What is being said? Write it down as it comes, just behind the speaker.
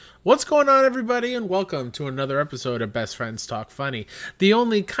What's going on, everybody, and welcome to another episode of Best Friends Talk Funny, the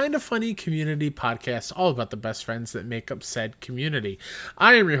only kind of funny community podcast all about the best friends that make up said community.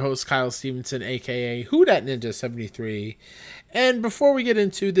 I am your host, Kyle Stevenson, aka Who Dat Ninja 73, and before we get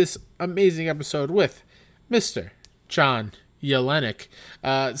into this amazing episode with Mr. John Yelenik,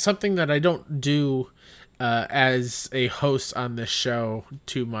 something that I don't do as a host on this show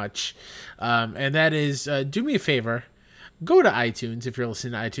too much, and that is do me a favor. Go to iTunes if you're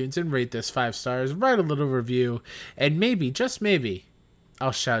listening to iTunes and rate this 5 stars, write a little review, and maybe, just maybe,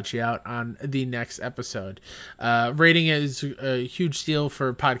 I'll shout you out on the next episode. Rating is a huge deal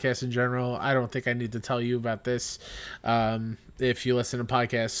for podcasts in general. I don't think I need to tell you about this. If you listen to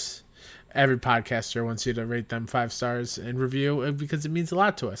podcasts, every podcaster wants you to rate them 5 stars and review because it means a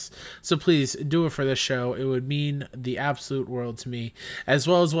lot to us. So please do it for this show. It would mean the absolute world to me, as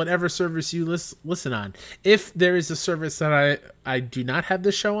well as whatever service you listen on. If there is a service that I do not have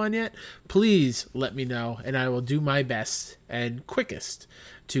this show on yet, please let me know, and I will do my best and quickest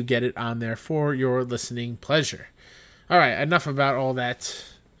to get it on there for your listening pleasure. All right, enough about all that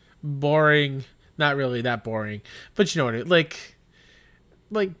boring, not really that boring, but you know what I mean,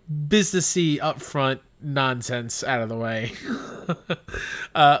 like businessy upfront nonsense out of the way.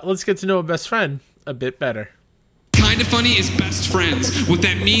 Let's get to know a best friend a bit better. Kinda Funny is best friends. What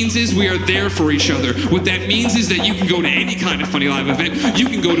that means is we are there for each other. What that means is that you can go to any Kinda Funny live event. You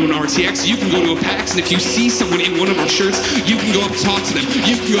can go to an RTX. You can go to a PAX. And if you see someone in one of our shirts, you can go up and talk to them.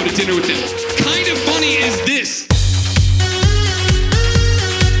 You can go to dinner with them. Kinda Funny is this.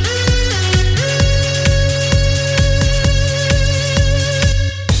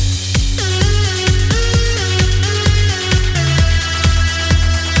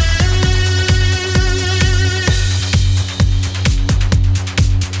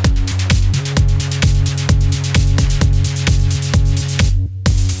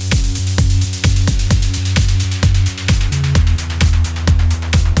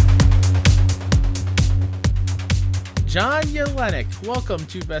 John Yelenik, welcome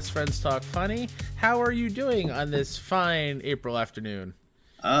to Best Friends Talk Funny. How are you doing on this fine April afternoon?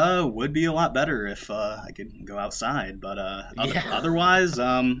 Would be a lot better if I could go outside, but otherwise,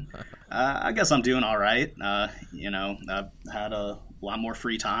 I guess I'm doing all right. I've had a lot more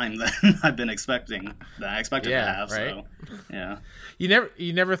free time than I've been expecting, than I expected to have. Right? So, yeah. You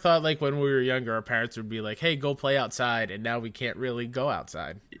never thought, like, when we were younger, our parents would be like, "Hey, go play outside," and now we can't really go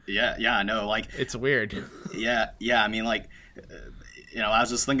outside. Yeah, I know. Like, it's weird. Yeah. I mean, like, I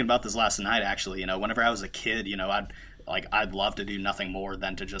was just thinking about this last night. Actually, whenever I was a kid, I'd love to do nothing more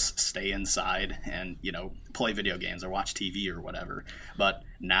than to just stay inside and play video games or watch TV or whatever. But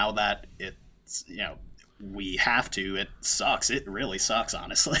now that it's we have to, it sucks. It really sucks,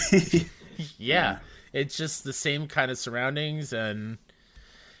 honestly. Yeah. It's just the same kind of surroundings, and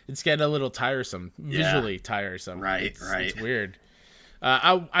it's getting a little tiresome, visually tiresome. Right. It's weird.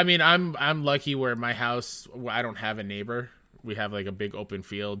 I mean, I'm lucky where my house, I don't have a neighbor. We have like a big open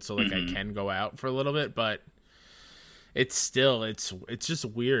field, so like I can go out for a little bit, but it's just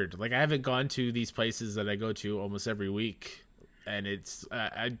weird. Like, I haven't gone to these places that I go to almost every week, and it's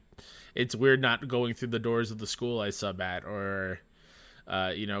weird not going through the doors of the school I sub at, or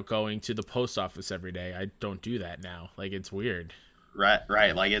going to the post office every day. I don't do that now. Like, it's weird.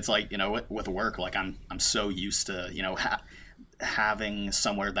 Right. Like, it's like, with work, like I'm so used to, having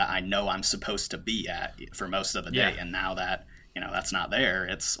somewhere that I know I'm supposed to be at for most of the day. And now that, that's not there,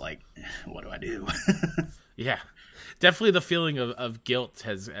 it's like, what do I do? Yeah, definitely the feeling of guilt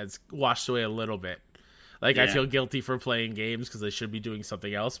has washed away a little bit. Like, I feel guilty for playing games because I should be doing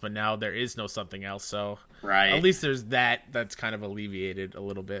something else, but now there is no something else. So at least there's that's kind of alleviated a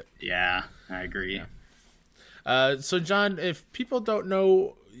little bit. Yeah, I agree. Yeah. So John, if people don't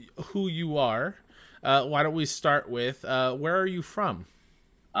know who you are, why don't we start with where are you from?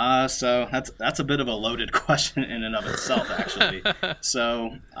 So that's a bit of a loaded question in and of itself, actually.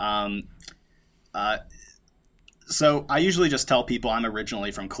 So I usually just tell people I'm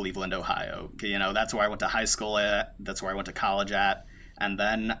originally from Cleveland, Ohio. That's where I went to high school at. That's where I went to college at. And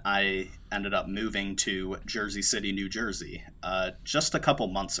then I ended up moving to Jersey City, New Jersey, just a couple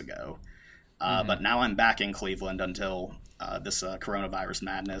months ago. But now I'm back in Cleveland until this coronavirus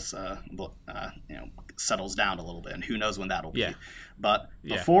madness settles down a little bit, and who knows when that'll be. But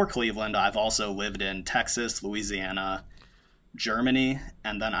before Cleveland, I've also lived in Texas, Louisiana, Germany,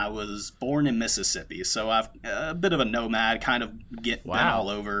 and then I was born in Mississippi. So I've a bit of a nomad, kind of been all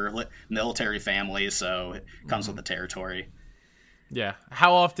over, military family, so it comes with the territory. Yeah.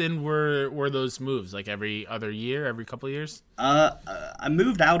 How often were those moves? Like every other year, every couple of years? I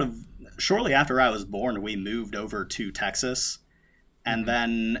moved out of shortly after I was born. We moved over to Texas, And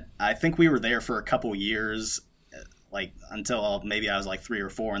then I think we were there for a couple years, like until maybe I was like 3 or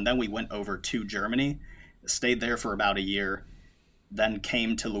 4. And then we went over to Germany, stayed there for about a year, then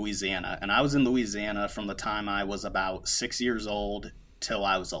came to Louisiana. And I was in Louisiana from the time I was about 6 years old till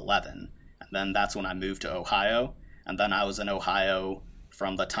I was 11. And then that's when I moved to Ohio. And then I was in Ohio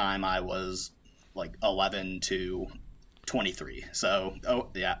from the time I was like 11 to 23. So,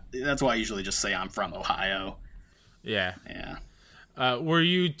 that's why I usually just say I'm from Ohio. Yeah. Yeah. Were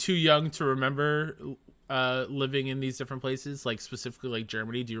you too young to remember living in these different places, like specifically like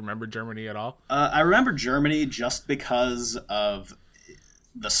Germany? Do you remember Germany at all? I remember Germany just because of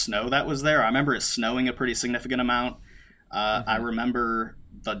the snow that was there. I remember it snowing a pretty significant amount. I remember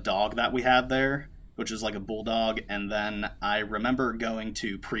the dog that we had there, which is like a bulldog, and then I remember going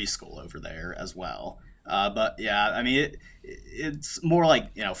to preschool over there as well. But yeah, I mean, it's more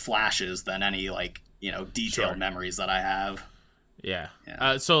like, flashes than any like, detailed memories that I have. Yeah.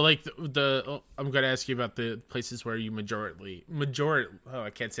 So like I'm going to ask you about the places where you I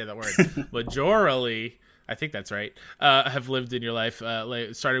can't say that word. Majorly, I think that's right. Have lived in your life.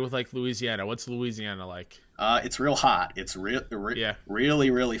 Starting with like Louisiana. What's Louisiana like? It's real hot. It's really,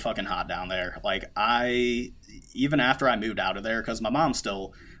 really fucking hot down there. Like even after I moved out of there, because my mom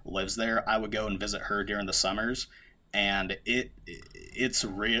still lives there, I would go and visit her during the summers, and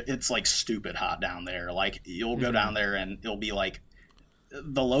it's like stupid hot down there. Like you'll go down there and it'll be like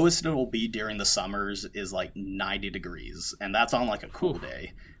the lowest it will be during the summers is like 90 degrees, and that's on like a cool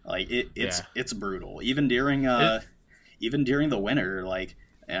day. Like it's brutal. Even during the winter, like.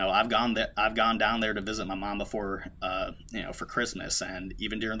 I've gone down there to visit my mom before, for Christmas, and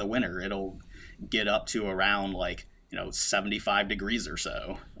even during the winter, it'll get up to around like 75 degrees or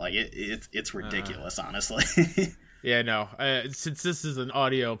so. Like it's ridiculous, honestly. Yeah, no. Since this is an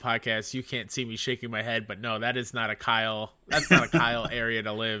audio podcast, you can't see me shaking my head, but no, that is not a Kyle. That's not a Kyle area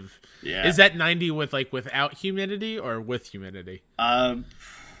to live. Yeah. Is that 90 with like without humidity or with humidity?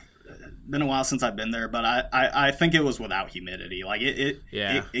 Been a while since I've been there, but I think it was without humidity. Like it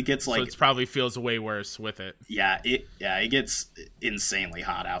gets like, so it probably feels way worse with it. It gets insanely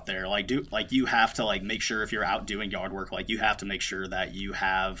hot out there. Like you have to like make sure if you're out doing yard work, like you have to make sure that you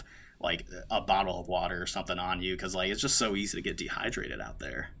have like a bottle of water or something on you, because like it's just so easy to get dehydrated out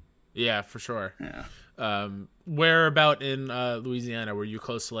there. Yeah, for sure. Yeah. Where about in Louisiana? Were you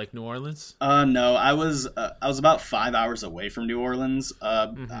close to like New Orleans? No, I was about 5 hours away from New Orleans.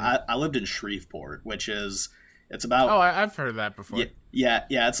 I lived in Shreveport, it's about. Oh, I've heard of that before. Yeah.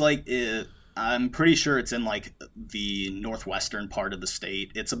 It's like I'm pretty sure it's in like the northwestern part of the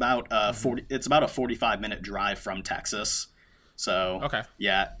state. It's about It's about a 45-minute drive from Texas. So okay.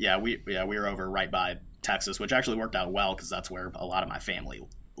 Yeah, we were over right by Texas, which actually worked out well because that's where a lot of my family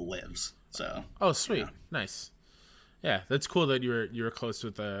lives. So. Oh, sweet, nice. Yeah, that's cool that you were close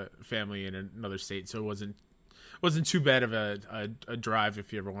with a family in another state, so it wasn't too bad of a drive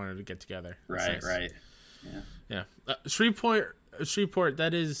if you ever wanted to get together. Right, nice. Right. Yeah. Shreveport.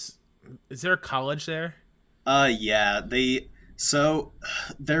 That is there a college there? Yeah. There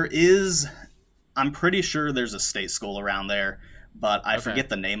is. I'm pretty sure there's a state school around there, but I forget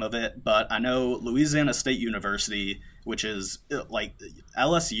the name of it. But I know Louisiana State University, which is like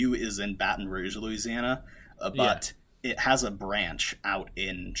LSU is in Baton Rouge, Louisiana, but it has a branch out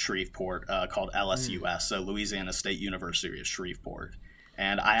in Shreveport called LSUS, so Louisiana State University of Shreveport.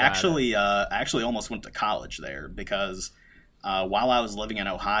 And I actually almost went to college there because while I was living in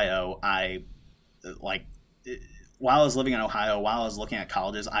Ohio, while I was looking at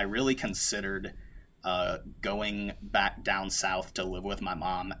colleges, I really considered going back down south to live with my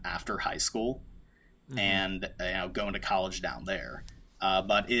mom after high school, and going to college down there.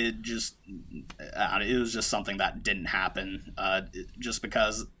 But it was just something that didn't happen, just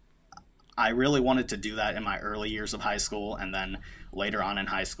because I really wanted to do that in my early years of high school, and then later on in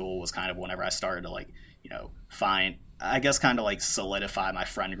high school was kind of whenever I started to solidify my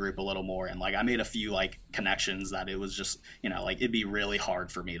friend group a little more, and like I made a few like connections that it was just it'd be really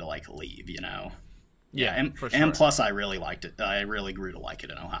hard for me to like leave, Yeah, and for sure. And plus I really liked it. I really grew to like it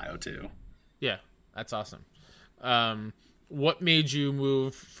in Ohio too. Yeah, that's awesome. What made you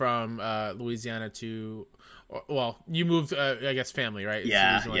move from Louisiana to? Well, you moved, I guess, family, right?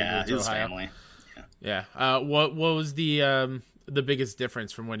 Yeah, it was family. Yeah. What was the biggest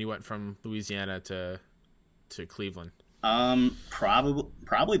difference from when you went from Louisiana to Cleveland?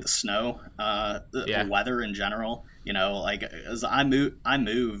 Probably the snow, the weather in general. As I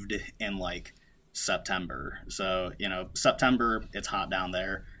moved in like September, so September it's hot down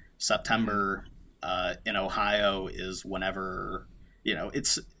there. September in Ohio is whenever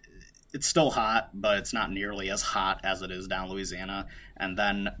it's it's still hot, but it's not nearly as hot as it is down Louisiana. And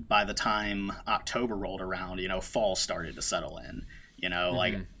then by the time October rolled around, fall started to settle in.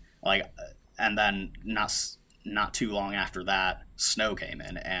 And then not too long after that, snow came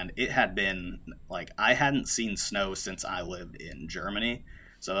in, and it had been I hadn't seen snow since I lived in Germany.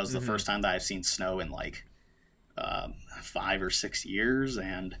 So that was the first time that I've seen snow in 5 or 6 years,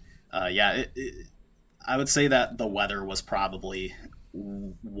 and I would say that the weather was probably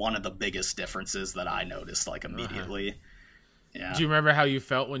one of the biggest differences that I noticed immediately. Yeah. Do you remember how you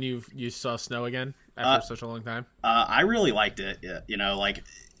felt when you saw snow again after such a long time? I really liked it.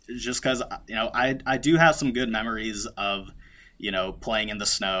 Just because I do have some good memories of playing in the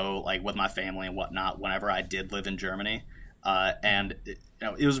snow with my family and whatnot whenever I did live in Germany, and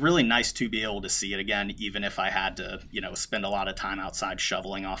it was really nice to be able to see it again, even if I had to spend a lot of time outside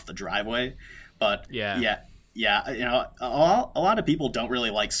shoveling off the driveway. But a lot of people don't really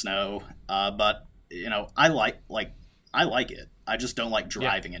like snow, but I like it. I just don't like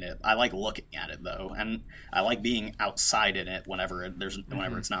driving in it. I like looking at it though, and I like being outside in it whenever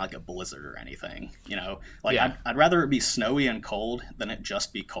it's not a blizzard or anything. I'd rather it be snowy and cold than it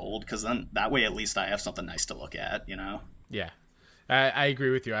just be cold, because then that way at least I have something nice to look at. Yeah, I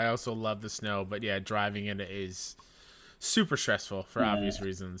agree with you. I also love the snow, but driving in it is super stressful for obvious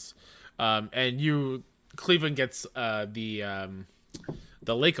reasons. And Cleveland gets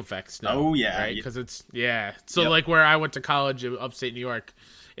the lake effect snow. Oh yeah, right? Because So where I went to college in upstate New York,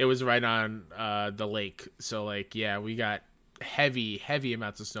 it was right on the lake. So we got heavy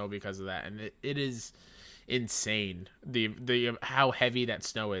amounts of snow because of that, and it is insane the how heavy that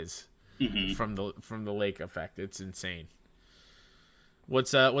snow is from the lake effect. It's insane.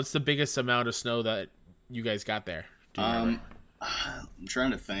 What's the biggest amount of snow that you guys got there? Do you remember? I'm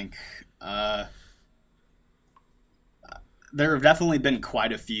trying to think. There have definitely been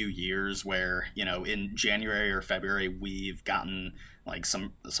quite a few years where, in January or February, we've gotten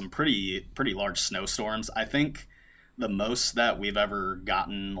some pretty large snowstorms. I think the most that we've ever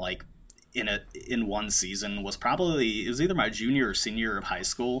gotten in one season was it was either my junior or senior year of high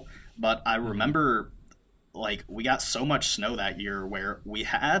school. But I remember we got so much snow that year where we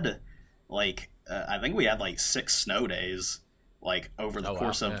had I think we had 6 snow days over the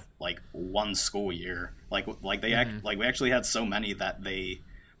course of one school year. We actually had so many that the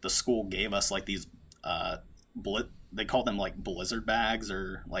school gave us these they call them blizzard bags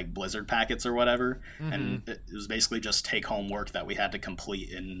or blizzard packets or whatever, and it was basically just take home work that we had to complete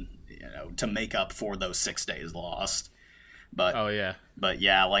in to make up for those 6 days lost. But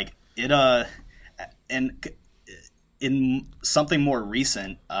it and in something more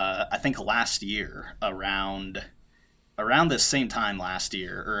recent, I think last year around this same time last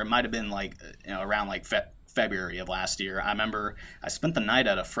year, or it might have been around February of last year, I remember I spent the night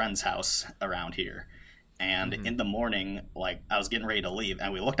at a friend's house around here, and in the morning, I was getting ready to leave,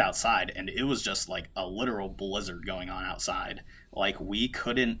 and we looked outside, and it was just a literal blizzard going on outside. We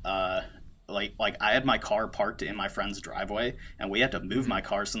couldn't I had my car parked in my friend's driveway, and we had to move my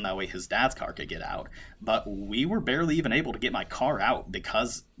car so that way his dad's car could get out. But we were barely even able to get my car out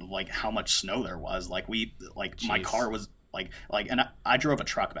because how much snow there was. My car was and I drove a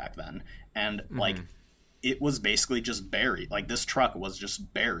truck back then, and it was basically just buried. This truck was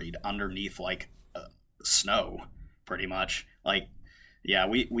just buried underneath snow, pretty much.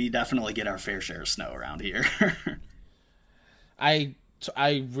 We definitely get our fair share of snow around here. I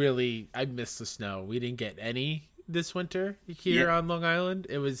miss the snow. We didn't get any this winter here on Long Island.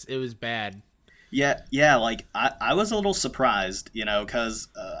 It was bad. Yeah. I was a little surprised, because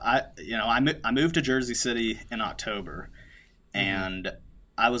I moved to Jersey City in October, and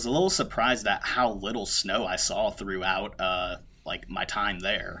I was a little surprised at how little snow I saw throughout my time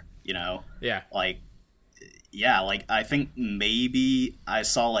there. I think maybe I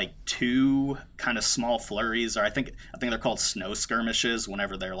saw 2 kind of small flurries, or I think they're called snow skirmishes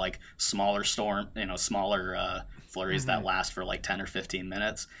whenever they're smaller flurries that last for 10 or 15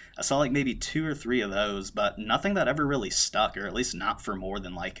 minutes. I saw maybe 2 or 3 of those, but nothing that ever really stuck, or at least not for more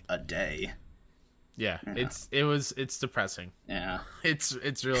than a day. Yeah. It's depressing. Yeah. It's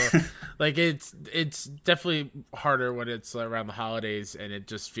real it's definitely harder when it's around the holidays, and it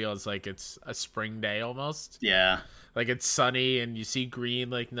just feels like it's a spring day almost. Yeah. It's sunny and you see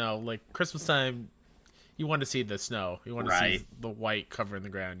green. Christmas time, you want to see the snow. You want to see the white covering the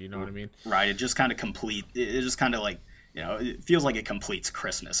ground. You know what I mean? Right. It just kind of it just kind of it feels like it completes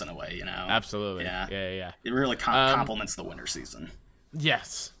Christmas in a way, Absolutely. Yeah. It really complements the winter season.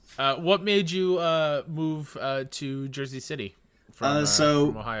 Yes. What made you move to Jersey City from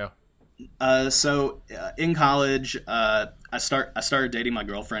Ohio? In college, I started dating my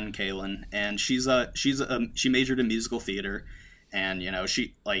girlfriend Kaylin, and she majored in musical theater, and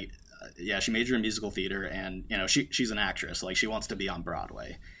she she majored in musical theater, and she's an actress, like she wants to be on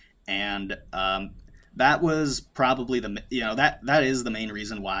Broadway, and that was probably that is the main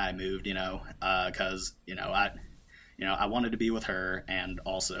reason why I moved, because I wanted to be with her, and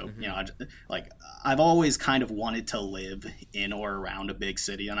also, I've always kind of wanted to live in or around a big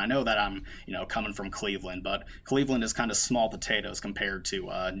city, and I know that I'm, coming from Cleveland, but Cleveland is kind of small potatoes compared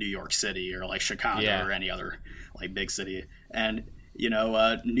to New York City or like Chicago or any other like big city, and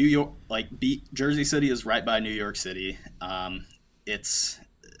New York, Jersey City is right by New York City,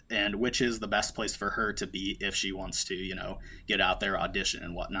 which is the best place for her to be if she wants to, get out there, audition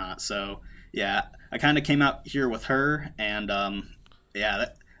and whatnot. So yeah, I kind of came out here with her, and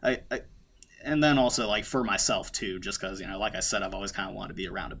and then also like for myself too, just because like I said, I've always kind of wanted to be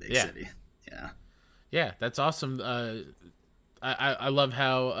around a big city. Yeah, that's awesome. I love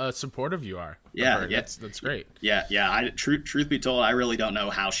how supportive you are. Yeah, that's great. Yeah. Truth be told, I really don't know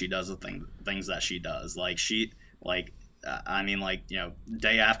how she does the things that she does. Like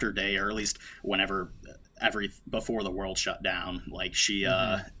day after day, or at least whenever. Before the world shut down, like she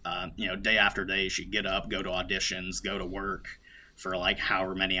day after day she'd get up, go to auditions, go to work for like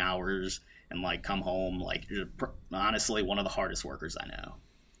however many hours, and like come home, like honestly one of the hardest workers I know.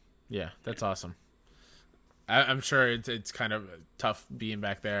 Yeah, that's I'm sure it's kind of tough being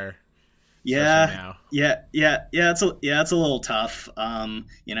back there. Yeah, it's a little tough.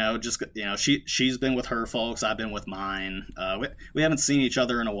 She's been with her folks, I've been with mine. We haven't seen each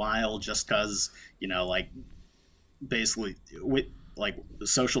other in a while, just because basically with like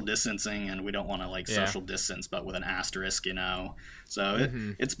social distancing, and we don't want to social distance, but with an asterisk, So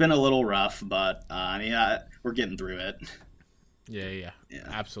it's been a little rough, but we're getting through it. Yeah,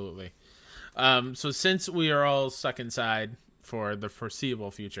 absolutely. So since we are all stuck inside for the foreseeable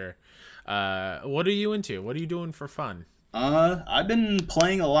future, what are you into? What are you doing for fun? I've been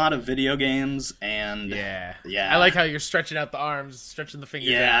playing a lot of video games, and yeah. I like how you're stretching out the arms, stretching the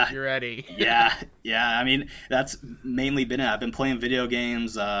fingers out. You're ready. yeah. I mean, that's mainly been it. I've been playing video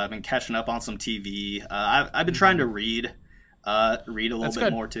games. I've been catching up on some TV. I've been trying to read a little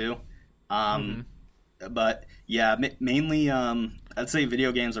bit more too. But yeah, mainly, I'd say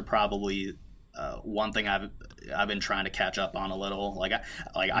video games are probably one thing I've been trying to catch up on a little.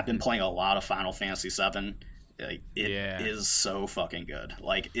 I've been playing a lot of Final Fantasy VII. It is so fucking good.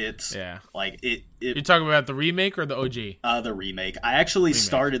 You're talking about the remake or the OG? The remake. I actually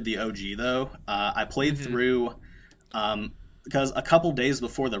started the OG though. I played through because a couple days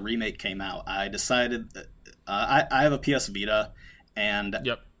before the remake came out, I decided I have a PS Vita, and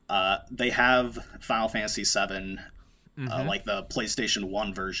they have Final Fantasy VII, like the PlayStation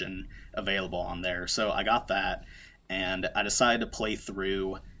 1 version available on there. So I got that, and I decided to play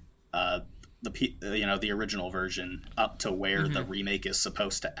through the original version up to where the remake is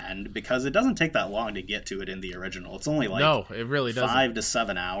supposed to end, because it doesn't take that long to get to it in the original. It's only it really doesn't. 5 to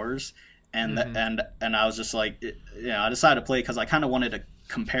 7 hours, and and I was just like, I decided to play because I kind of wanted to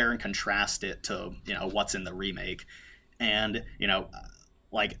compare and contrast it to what's in the remake, and the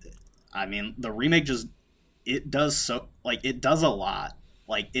remake it does a lot.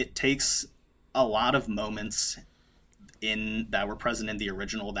 Like, it takes a lot of moments that were present in the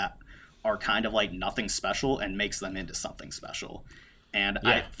original that are kind of like nothing special and makes them into something special. And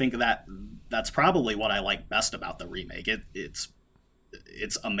I think that's probably what I like best about the remake. It's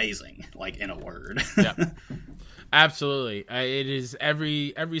amazing, like, in a word. Yeah, absolutely. It is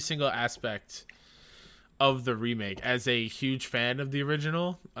every single aspect of the remake. As a huge fan of the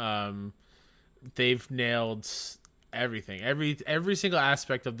original, they've nailed everything. Every single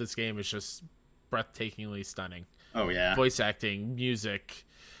aspect of this game is just breathtakingly stunning. Oh yeah. Voice acting, music,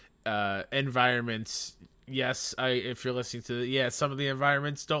 environments. Yes, if you're listening to some of the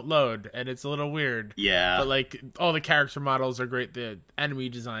environments don't load, and it's a little weird. Yeah. But like, all the character models are great. The enemy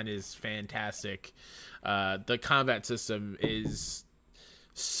design is fantastic. The combat system is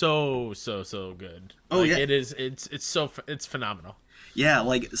so good. Oh yeah. It is. It's phenomenal. Yeah,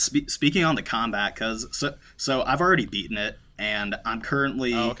 like speaking on the combat, because so I've already beaten it, and I'm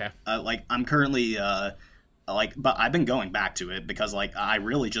currently but I've been going back to it because like I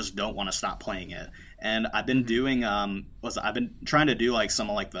really just don't want to stop playing it, and I've been doing I've been trying to do like some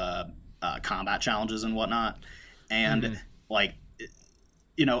of like the combat challenges and whatnot, and I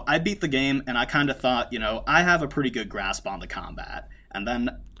beat the game and I kind of thought I have a pretty good grasp on the combat, and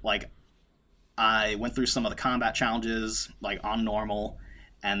then like I went through some of the combat challenges like on normal,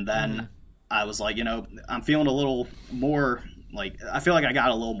 and then I was like, I'm feeling a little more I feel like I got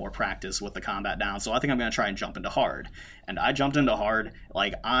a little more practice with the combat down, so I think I'm gonna try and jump into hard. And I jumped into hard.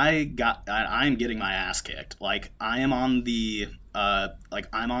 Like I'm getting my ass kicked. Like I am on the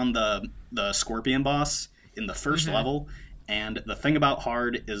the scorpion boss in the first level. And the thing about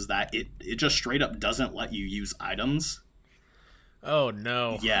hard is that it just straight up doesn't let you use items. Oh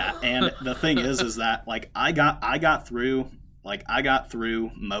no. Yeah, and the thing is that like I got through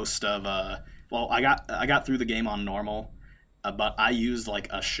most of I got through the game on normal, but I used like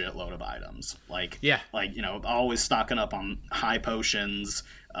a shitload of items. Like always stocking up on high potions,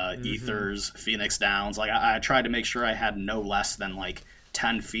 ethers, Phoenix Downs. Like I tried to make sure I had no less than like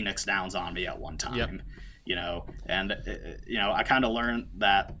 10 Phoenix Downs on me at one time. Yep. And I kind of learned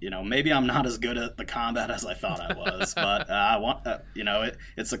that maybe I'm not as good at the combat as I thought I was, but I want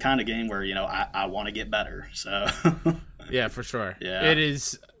it's the kind of game where I want to get better. So yeah, for sure. Yeah, it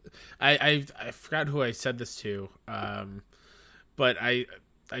is. I forgot who I said this to, but I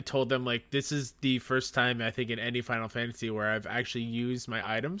told them like this is the first time I think in any Final Fantasy where I've actually used my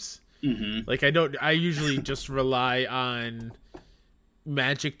items. Mm-hmm. Like I usually just rely on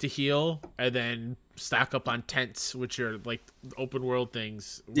magic to heal and then stack up on tents, which are like open world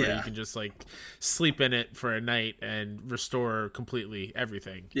things where you can just like sleep in it for a night and restore completely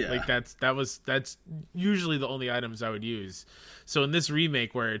everything. Like that's usually the only items I would use. So in this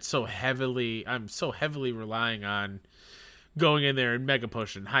remake where I'm so heavily relying on going in there and mega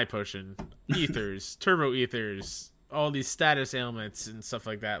potion, high potion, ethers, turbo ethers, all these status ailments and stuff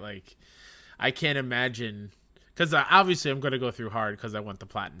like that, like I can't imagine. Because obviously I'm going to go through hard because I want the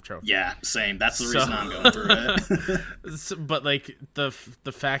platinum trophy. Yeah, same. That's the reason I'm going through it. But like the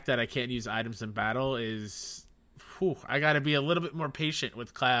fact that I can't use items in battle is, I got to be a little bit more patient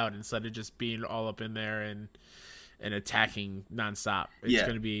with Cloud instead of just being all up in there and attacking nonstop. It's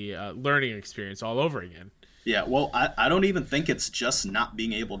going to be a learning experience all over again. Yeah, well, I don't even think it's just not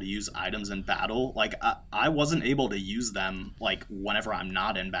being able to use items in battle. Like I wasn't able to use them like whenever I'm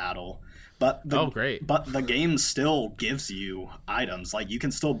not in battle. But great. But the game still gives you items. Like you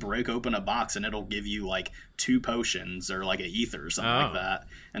can still break open a box and it'll give you like 2 potions or like an ether or something like that.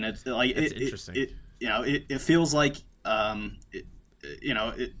 And it's like interesting. It feels like it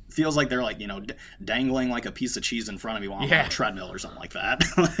feels like they're like dangling like a piece of cheese in front of you on a treadmill or something like that.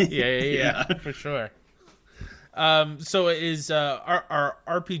 yeah, for sure. So is are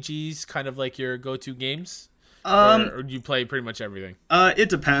RPGs kind of like your go-to games? Or do you play pretty much everything? It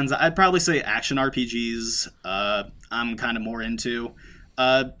depends. I'd probably say action RPGs. I'm kind of more into.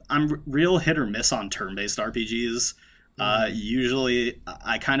 I'm real hit or miss on turn-based RPGs. Usually,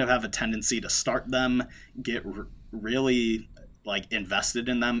 I kind of have a tendency to start them, get really like invested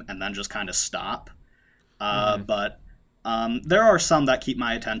in them, and then just kind of stop. But there are some that keep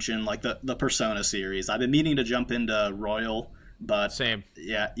my attention, like the Persona series. I've been meaning to jump into Royal, but same.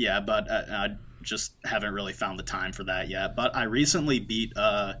 Yeah, but I just haven't really found the time for that yet. But I recently beat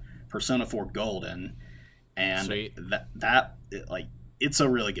Persona 4 Golden, and Sweet. that it's a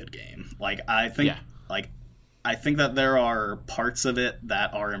really good game. Like I think that there are parts of it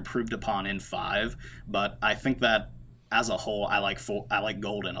that are improved upon in 5, but I think that as a whole, I like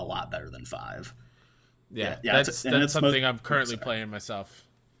Golden a lot better than 5. Yeah, that's something I'm currently playing myself.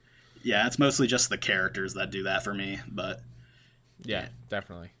 Yeah, it's mostly just the characters that do that for me, but yeah.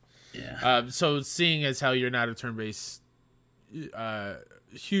 Definitely. Yeah. So seeing as how you're not a turn-based, not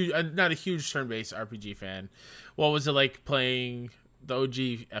a huge turn-based RPG fan, what was it like playing the OG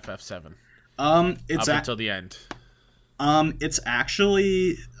FF7? It's up until the end. It's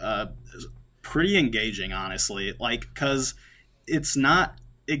actually pretty engaging, honestly. Like, because it's not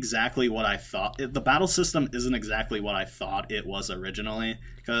exactly what I thought. The battle system isn't exactly what I thought it was originally.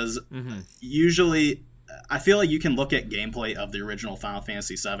 Because usually, I feel like you can look at gameplay of the original Final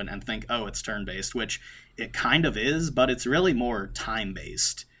Fantasy VII and think, oh, it's turn-based, which it kind of is, but it's really more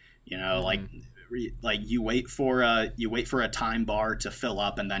time-based. Like you wait for a time bar to fill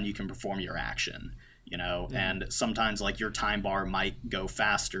up, and then you can perform your action. And sometimes like your time bar might go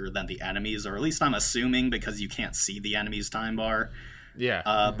faster than the enemies, or at least I'm assuming, because you can't see the enemy's time bar. Yeah.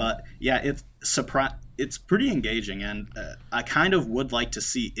 But yeah, it's pretty engaging, and I kind of would like to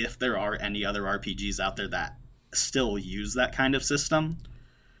see if there are any other RPGs out there that still use that kind of system.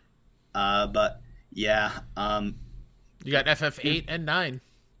 But yeah. You got FF8 and 9.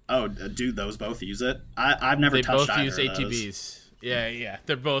 Oh, do those both use it? I've never touched either of those. They both use ATBs. Yeah.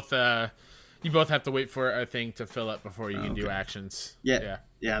 They're both. You both have to wait for a thing to fill up before you can do actions. Yeah.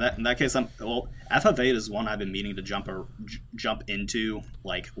 In that case, FF8 is one I've been meaning to jump into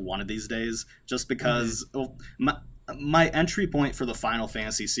like one of these days, just because my entry point for the Final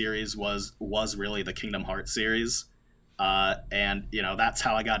Fantasy series was really the Kingdom Hearts series. And that's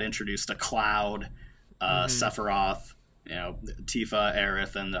how I got introduced to Cloud, Sephiroth, Tifa,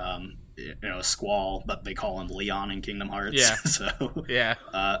 Aerith, and Squall, but they call him Leon in Kingdom Hearts. Yeah. So yeah.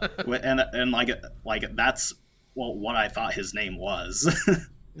 And like that's what I thought his name was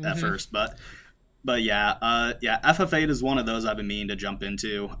at first, but yeah, FF8 is one of those I've been meaning to jump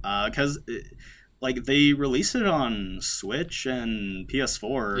into because like they released it on Switch and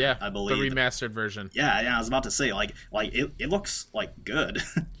PS4. Yeah, I believe the remastered version. Yeah, I was about to say like it looks like good.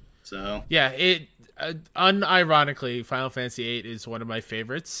 So yeah, it unironically, Final Fantasy VIII is one of my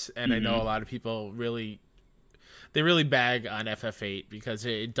favorites, and I know a lot of people really bag on FF8 because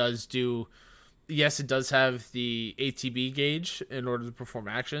it does do. Yes, it does have the ATB gauge in order to perform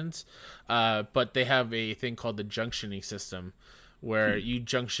actions, but they have a thing called the junctioning system, where you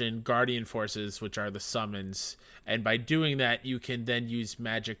junction guardian forces, which are the summons, and by doing that, you can then use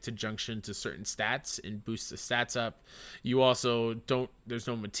magic to junction to certain stats and boost the stats up. You also there's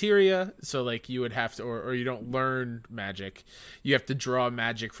no materia, so like you would have to, or you don't learn magic. You have to draw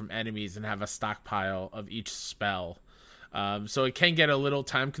magic from enemies and have a stockpile of each spell. So it can get a little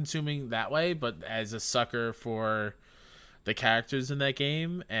time consuming that way, but as a sucker for the characters in that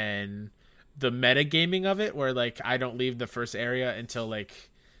game and the metagaming of it, where like I don't leave the first area until like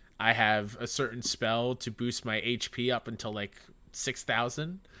I have a certain spell to boost my HP up until like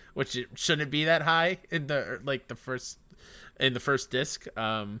 6,000, which it shouldn't be that high in the first disc.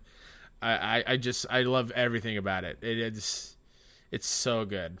 I love everything about it. It's so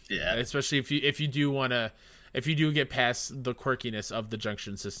good. Yeah. Especially if you do get past the quirkiness of the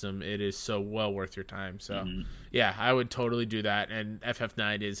junction system, it is so well worth your time. So, yeah, I would totally do that. And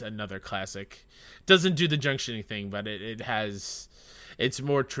FF9 is another classic. Doesn't do the junctioning thing, but it's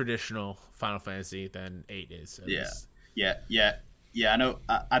more traditional Final Fantasy than 8 is. Yeah. I know.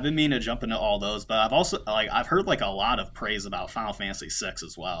 I've been meaning to jump into all those, but I've also I've heard like a lot of praise about Final Fantasy 6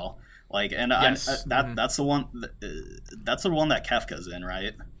 as well. Like, and yes. That's the one. That's the one that Kefka's in,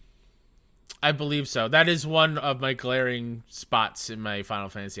 right? I believe so. That is one of my glaring spots in my Final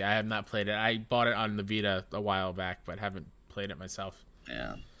Fantasy. I have not played it. I bought it on the Vita a while back, but haven't played it myself.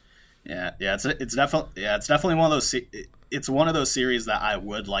 Yeah. It's definitely one of those. It's one of those series that I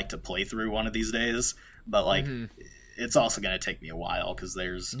would like to play through one of these days, but like, it's also going to take me a while because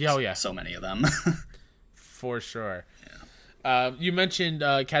there's so many of them. For sure. Yeah. You mentioned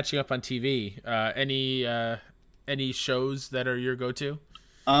catching up on TV. Any shows that are your go-to?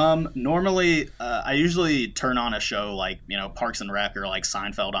 Normally, I usually turn on a show like, Parks and Rec or like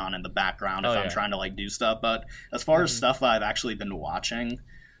Seinfeld on in the background if I'm trying to like do stuff. But as far as stuff that I've actually been watching,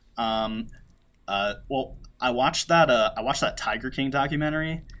 I watched that Tiger King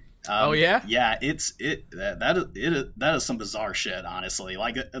documentary. Yeah, that is some bizarre shit, honestly.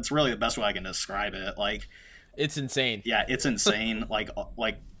 Like, it's really the best way I can describe it. Like, it's insane. Yeah, it's insane.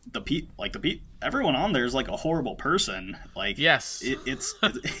 Everyone on there is like a horrible person. Like, yes,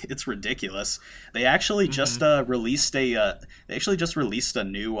 it's ridiculous. They actually just released a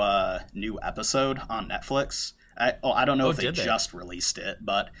new episode on Netflix. I don't know if they just released it,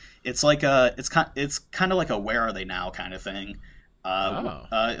 but it's like it's kind of like a Where Are They Now kind of thing.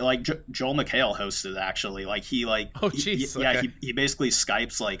 Like Joel McHale hosted, actually. Like he he basically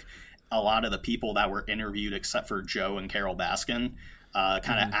Skypes like a lot of the people that were interviewed except for Joe and Carol Baskin,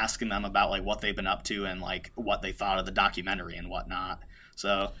 kind of asking them about like what they've been up to and like what they thought of the documentary and whatnot.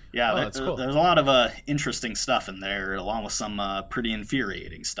 So yeah, cool. There's a lot of interesting stuff in there, along with some pretty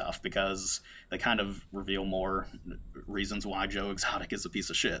infuriating stuff, because they kind of reveal more reasons why Joe Exotic is a piece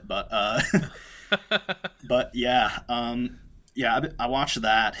of shit. But but yeah, I watched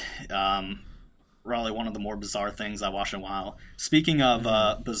that. Probably one of the more bizarre things I've watched in a while. Speaking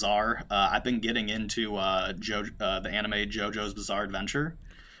of bizarre, I've been getting into the anime JoJo's Bizarre Adventure.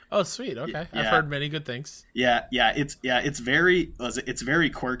 Oh, sweet. Okay, yeah. I've heard many good things. It's very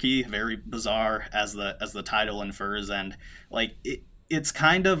quirky, very bizarre, as the title infers, and like it's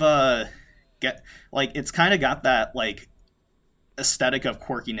kind of got that like aesthetic of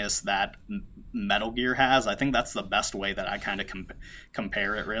quirkiness that Metal Gear has. I think that's the best way that I kind of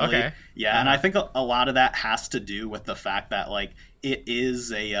compare it, really. Okay. Yeah, and I think a lot of that has to do with the fact that like it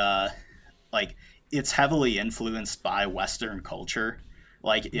is it's heavily influenced by Western culture.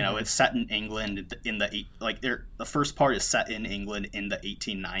 Like, it's set in England the first part is set in England in the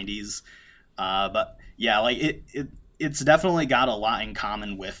 1890s. But yeah, like it's definitely got a lot in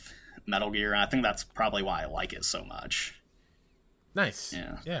common with Metal Gear, and I think that's probably why I like it so much. Nice.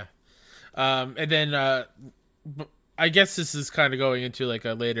 Yeah. And then I guess this is kind of going into like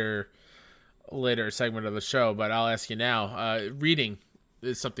a later segment of the show, but I'll ask you now. Reading.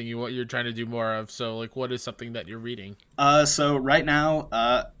 is something you're trying to do more of. So like, what is something that you're reading? So right now,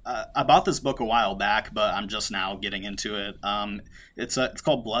 I bought this book a while back, but I'm just now getting into it. It's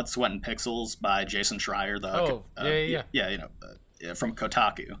called Blood, Sweat, and Pixels by Jason Schreier. From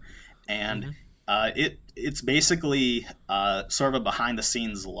Kotaku, and it's basically sort of a behind the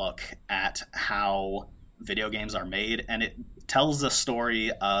scenes look at how video games are made, and it tells the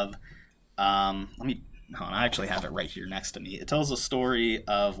story of I actually have it right here next to me. It tells a story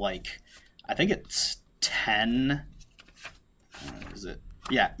of like, I think it's 10. Is it?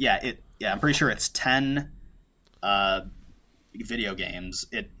 Yeah. I'm pretty sure it's 10 video games.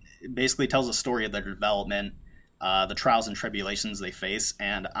 It basically tells a story of their development, the trials and tribulations they face,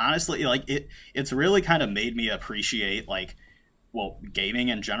 and honestly, like it's really kind of made me appreciate gaming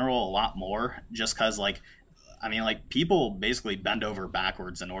in general a lot more. Just because people basically bend over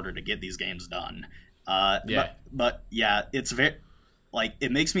backwards in order to get these games done. But yeah, it's very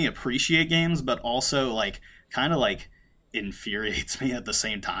it makes me appreciate games, but also kind of infuriates me at the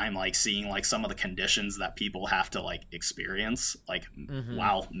same time, seeing some of the conditions that people have to experience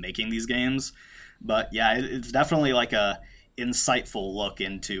while making these games. But yeah, it's definitely a insightful look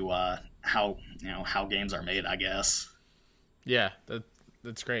into how games are made, I guess. Yeah,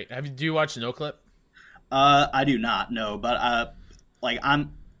 that's great. Do you watch NoClip? I do not, no, but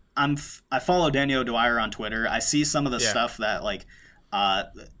I follow Daniel Dwyer on Twitter. I see some of the stuff that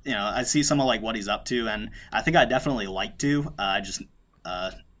I see some of what he's up to, and I think I definitely like to. I just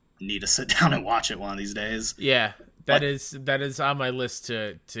need to sit down and watch it one of these days. Yeah, that is on my list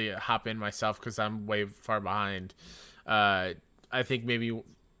to hop in myself because I'm way far behind. I think maybe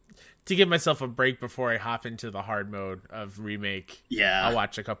to give myself a break before I hop into the hard mode of remake. Yeah, I'll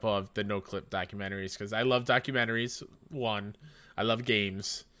watch a couple of the NoClip documentaries because I love documentaries. I love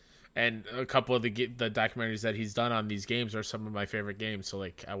games. And a couple of the documentaries that he's done on these games are some of my favorite games. So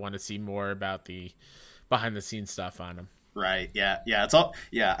I want to see more about the behind the scenes stuff on them. Right. Yeah. It's all.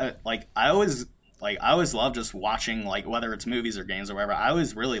 Yeah. I always love just watching whether it's movies or games or whatever. I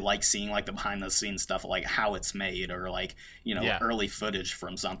always really like seeing the behind the scenes stuff, how it's made or early footage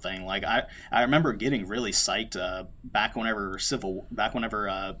from something. I remember getting really psyched back whenever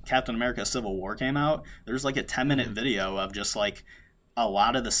Captain America: Civil War came out. There's a 10-minute video of just a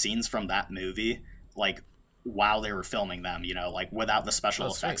lot of the scenes from that movie, while they were filming them, without the special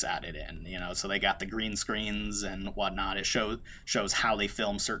effects added in, so they got the green screens and whatnot. It shows how they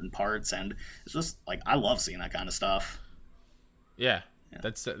film certain parts, and it's just I love seeing that kind of stuff. Yeah.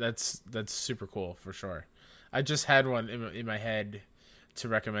 That's super cool for sure. I just had one in my head to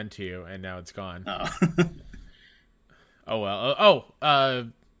recommend to you, and now it's gone. Oh well.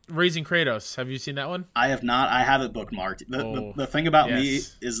 Raising Kratos. Have you seen that one? I have not. I have it bookmarked. The thing about me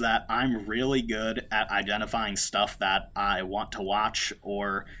is that I'm really good at identifying stuff that I want to watch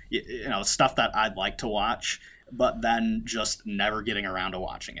or stuff that I'd like to watch, but then just never getting around to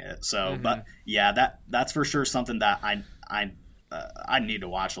watching it. So, but yeah, that's for sure something that I need to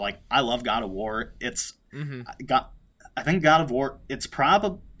watch. I love God of War. It's I think God of War.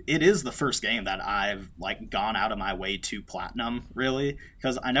 It is the first game that I've gone out of my way to platinum, really,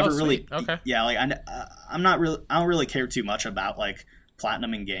 because I never really I don't really care too much about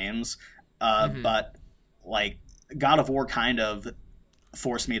platinum in games, but God of War kind of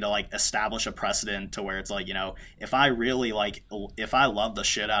forced me to establish a precedent to where it's if I really if I love the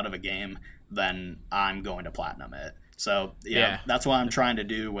shit out of a game, then I'm going to platinum it. So that's what I'm trying to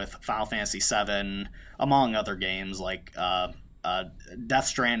do with Final Fantasy VII, among other games Death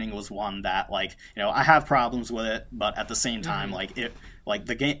Stranding was one that I have problems with it, but at the same time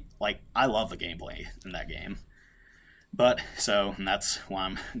the game I love the gameplay in that game. But and that's why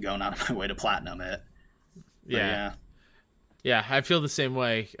I'm going out of my way to platinum it. Yeah, I feel the same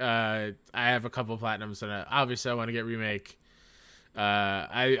way. I have a couple of platinums, and obviously I want to get remake.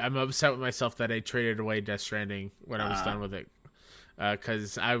 I'm upset with myself that I traded away Death Stranding when I was done with it,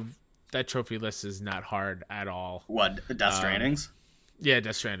 because that trophy list is not hard at all. What, Death Stranding's? Yeah,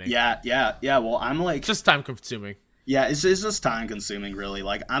 Death Stranding. Yeah. Well, I'm it's just time consuming. Yeah, it's just time consuming, really.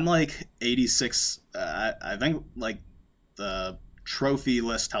 I'm 86. I think the trophy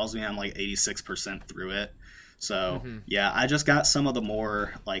list tells me I'm 86% through it. So yeah, I just got some of the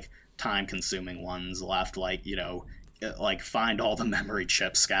more time consuming ones left. Find all the memory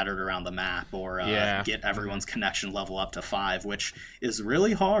chips scattered around the map, or get everyone's connection level up to 5, which is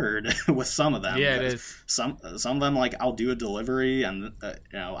really hard with some of them. Yeah, it is. Some of them, I'll do a delivery, and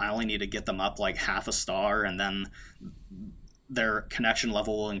I only need to get them up half a star, and then their connection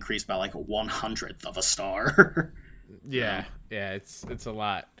level will increase by 1/100th of a star. Yeah, it's a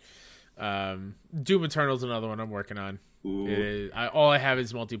lot. Doom Eternal's another one I'm working on. Ooh. All I have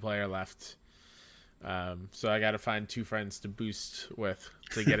is multiplayer left. So I got to find 2 friends to boost with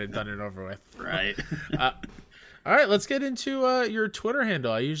to get it done and over with. Right. All right, let's get into your Twitter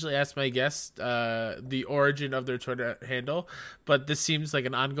handle. I usually ask my guests the origin of their Twitter handle, but this seems like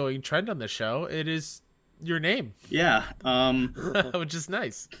an ongoing trend on the show. It is your name. Yeah. Which is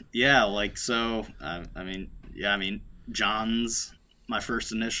nice. Yeah, like, so, I mean, John's my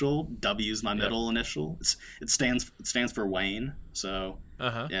first initial, W's my middle initial. It stands for Wayne, so,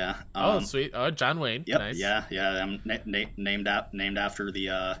 yeah. Sweet. Oh, John Wayne. Yep, Nice. yeah. I'm named after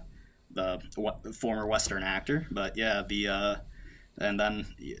the former Western actor, but yeah, and then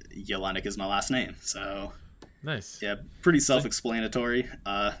Jelinek is my last name, so nice. Yeah, pretty self-explanatory.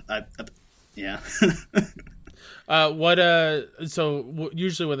 Yeah.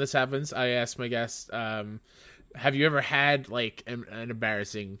 Usually when this happens, I ask my guests, have you ever had like an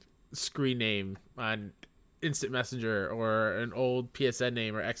embarrassing screen name on Instant Messenger or an old PSN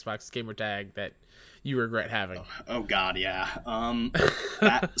name or Xbox gamer tag that you regret having? Oh God, yeah.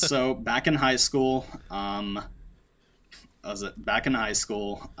 So back in high school,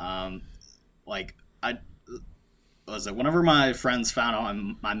 whenever my friends found out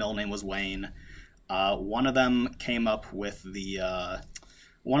my middle name was Wayne, one of them came up with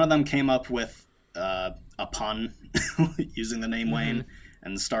a pun using the name Wayne,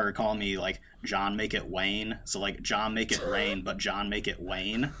 and started calling me like John Make It Wayne. So like John Make It Rain, but John Make It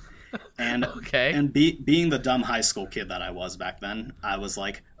Wayne. And being the dumb high school kid that I was back then, I was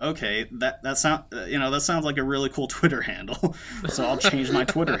like, okay, that sounds like a really cool Twitter handle, so I'll change my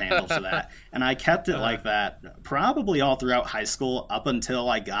Twitter handle to that. And I kept it like that probably all throughout high school up until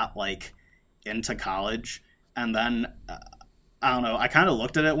I got like into college, and then I don't know. I kind of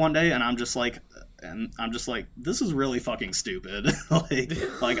looked at it one day, and I'm just like, this is really fucking stupid.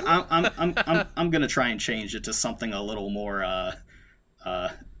 like I'm gonna try and change it to something a little more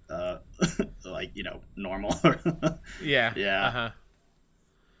like, normal. Yeah.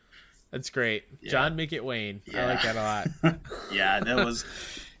 That's great. Yeah. John Make It Wayne. Yeah. I like that a lot. Yeah, that was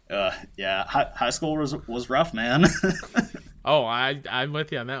high school was rough, man. Oh, I'm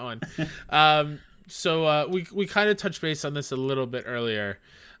with you on that one. So we kind of touched base on this a little bit earlier,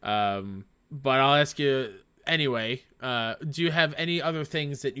 but I'll ask you anyway. Do you have any other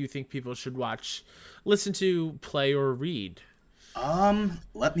things that you think people should watch, listen to, play, or read?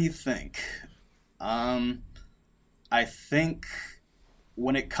 Let me think. I think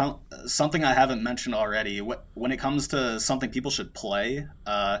when it comes something I haven't mentioned already, when it comes to something people should play,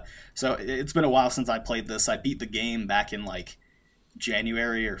 so it's been a while since I played this. I beat the game back in like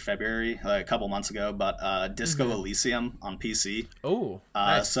January or February, a couple months ago, but Disco Elysium on PC. Oh,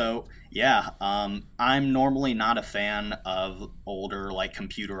 nice. So yeah, I'm normally not a fan of older like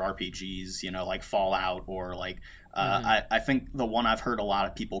computer RPGs, like Fallout or like I think the one I've heard a lot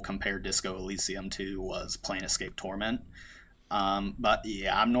of people compare Disco Elysium to was Planescape Torment. But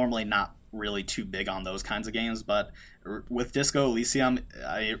yeah, I'm normally not really too big on those kinds of games, but with Disco Elysium,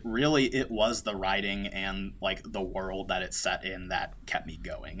 it was the writing and like the world that it's set in that kept me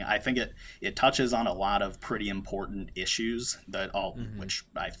going. I think it touches on a lot of pretty important issues which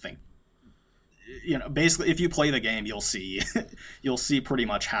I think, basically if you play the game, you'll see pretty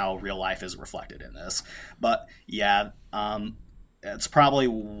much how real life is reflected in this. But yeah, it's probably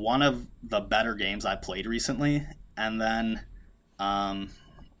one of the better games I played recently. And then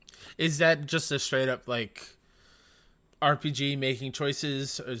is that just a straight up like RPG making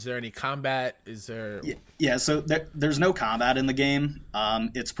choices? Is there any combat? Is there? Yeah. So there's no combat in the game.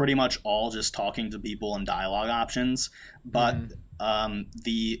 It's pretty much all just talking to people and dialogue options. But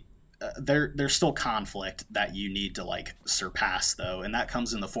there's still conflict that you need to like surpass though, and that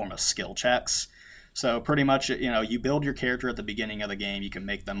comes in the form of skill checks. So pretty much, you build your character at the beginning of the game. You can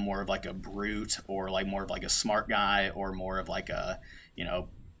make them more of like a brute, or like more of like a smart guy, or more of like a,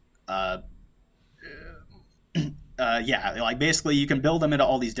 like basically you can build them into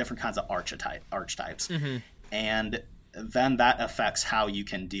all these different kinds of archetypes. And then that affects how you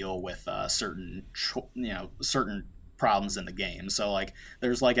can deal with certain problems in the game. So like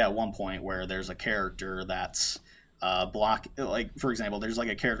there's like at one point where there's a character that's for example, there's like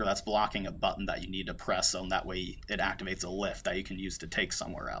a character that's blocking a button that you need to press, so that way it activates a lift that you can use to take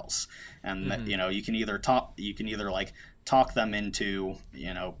somewhere else. And you can either talk them into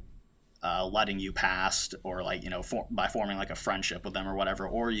letting you past, or like by forming like a friendship with them or whatever,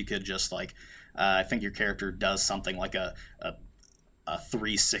 or you could just like I think your character does something like a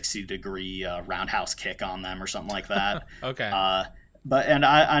 360 degree roundhouse kick on them or something like that. Okay. but and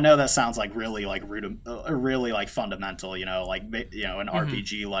I know that sounds like really like really like fundamental, like an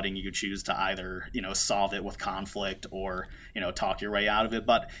RPG letting you choose to either solve it with conflict or talk your way out of it,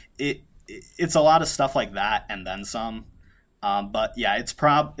 but it's a lot of stuff like that and then some. But yeah, it's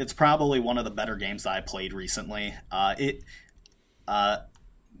probably one of the better games that I played recently.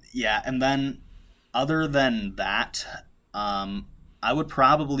 Yeah, and then other than that, I would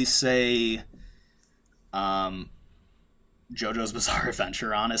probably say JoJo's Bizarre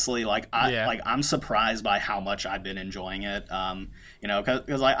Adventure. Honestly, I'm surprised by how much I've been enjoying it.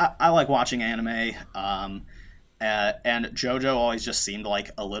 Because I like watching anime. And JoJo always just seemed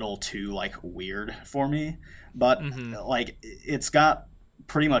like a little too like weird for me, but like it's got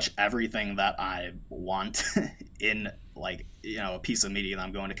pretty much everything that I want in like a piece of media that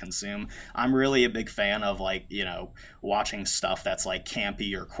I'm going to consume. I'm really a big fan of like watching stuff that's like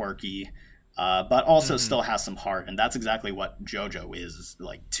campy or quirky, but also still has some heart, and that's exactly what JoJo is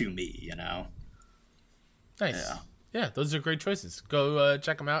like to me. Nice. Yeah, those are great choices. Go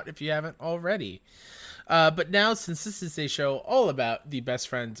check them out if you haven't already. But now, since this is a show all about the best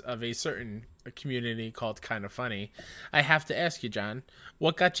friends of a certain community called Kind of Funny, I have to ask you, John,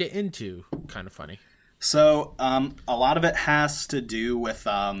 what got you into Kind of Funny? So, a lot of it has to do with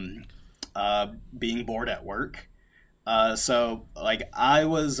being bored at work. So, like, I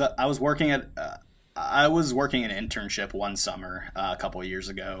was working an internship one summer a couple of years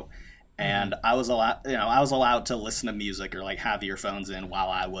ago, and I was allowed to listen to music or like have earphones in while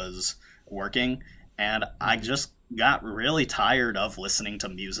I was working. And I just got really tired of listening to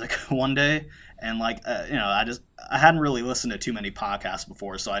music one day. And like, I hadn't really listened to too many podcasts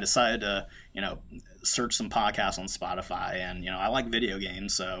before. So I decided to, search some podcasts on Spotify. And, I like video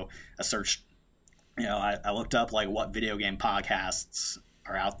games. So I searched, I looked up like what video game podcasts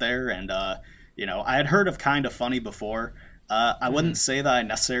are out there. And, I had heard of Kind of Funny before. I wouldn't say that I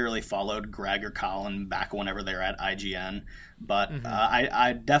necessarily followed Greg or Colin back whenever they were at IGN, but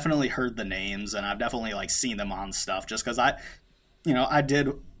I definitely heard the names, and I've definitely like seen them on stuff just because I did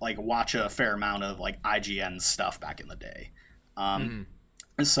like watch a fair amount of like IGN stuff back in the day.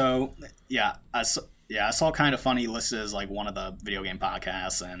 So yeah, I saw Kind of Funny listed as like one of the video game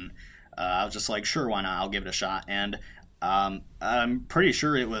podcasts, and I was just like, sure, why not? I'll give it a shot. And I'm pretty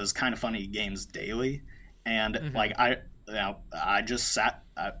sure it was Kind of Funny Games Daily, and like I just sat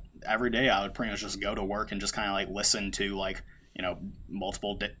every day. I would pretty much just go to work and just kind of like listen to like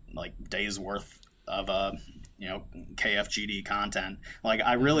multiple days worth of KFGD content. Like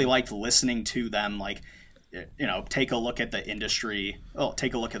I really liked listening to them. Like take a look at the industry.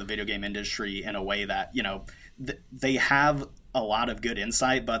 Take a look at the video game industry in a way that they have a lot of good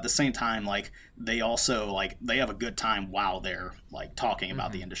insight, but at the same time, like they also like they have a good time while they're like talking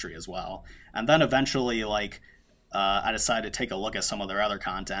about the industry as well. And then eventually like. I decided to take a look at some of their other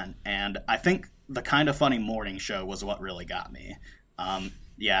content, and I think the Kind of Funny morning show was what really got me.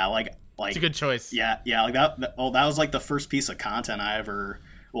 Like it's a good choice. Yeah, like that. That was like the first piece of content I ever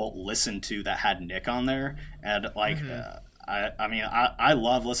listened to that had Nick on there, and like I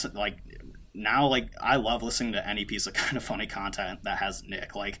love listening. Like now, like I love listening to any piece of Kind of Funny content that has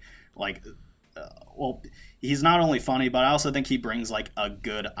Nick. He's not only funny, but I also think he brings like a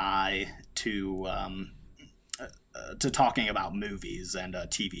good eye to talking about movies and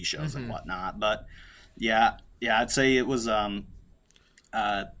TV shows and whatnot. But yeah, I'd say it was mainly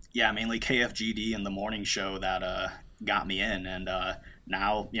KFGD and the morning show that got me in, and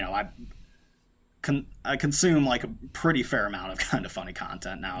now I consume like a pretty fair amount of Kind of Funny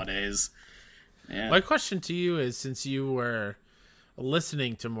content nowadays. Yeah. My question to you is, since you were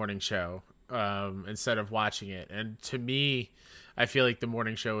listening to morning show instead of watching it, and to me I feel like the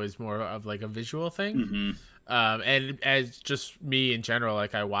morning show is more of like a visual thing. And as just me in general,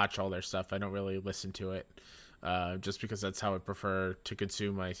 like I watch all their stuff. I don't really listen to it, just because that's how I prefer to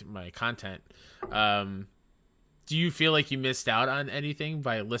consume my content. Do you feel like you missed out on anything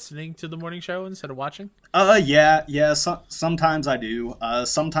by listening to the morning show instead of watching? Yeah. Sometimes I do.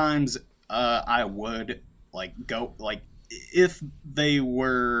 Sometimes I would like go like if they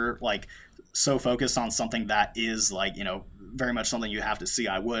were like so focused on something that is like very much something you have to see,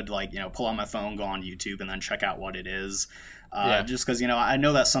 I would like pull out my phone, go on YouTube, and then check out what it is. Just because I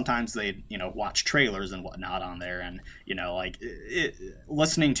know that sometimes they watch trailers and whatnot on there, and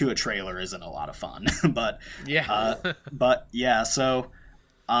listening to a trailer isn't a lot of fun. But so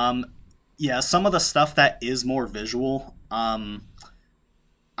some of the stuff that is more visual,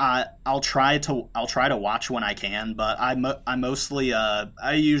 I'll try to watch when I can, but I mostly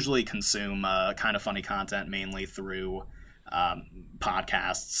I usually consume Kind of Funny content mainly through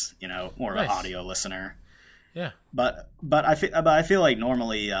podcasts, more of an audio listener. Yeah. But I feel like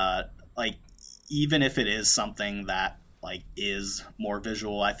normally, like even if it is something that like is more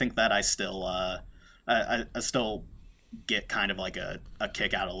visual, I think that I still I still get kind of like a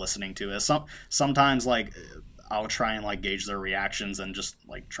kick out of listening to it. Sometimes like I'll try and like gauge their reactions and just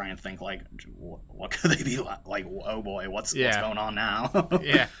like try and think like what could they be like, oh boy, what's going on now.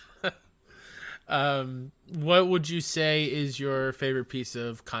 Yeah. What would you say is your favorite piece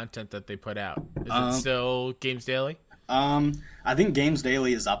of content that they put out? Is it still Games Daily? I think Games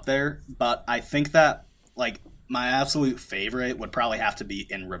Daily is up there, but I think that like my absolute favorite would probably have to be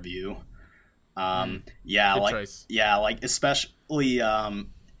In Review. Yeah, Good like choice. yeah, like especially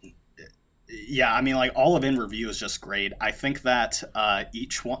yeah, I mean like all of In Review is just great. I think that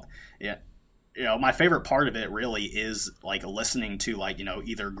each one, yeah, you know, my favorite part of it really is like listening to like, you know,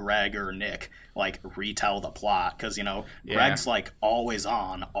 either Greg or Nick like retell the plot, because you know Greg's like always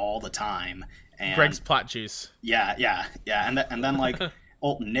on all the time, and Greg's plot juice. yeah, and then like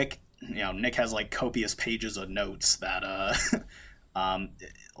Nick, you know, Nick has like copious pages of notes that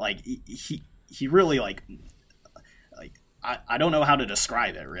like he really like I don't know how to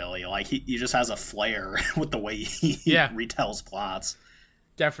describe it really. Like he just has a flair with the way he retells plots.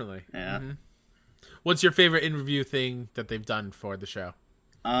 Definitely. Yeah. Mm-hmm. What's your favorite In Review thing that they've done for the show?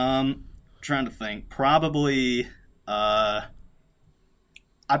 Trying to think. Probably I'd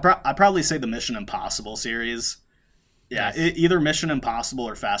probably say the Mission Impossible series. Yeah, Nice. Either Mission Impossible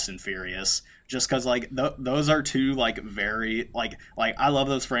or Fast and Furious. Just because like those are two like very like I love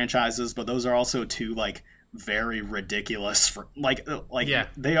those franchises, but those are also two like very ridiculous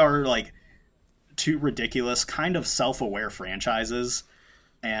they are like two ridiculous kind of self-aware franchises,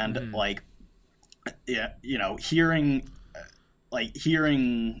 and like yeah, you know, hearing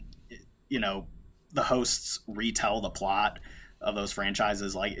you know the hosts retell the plot of those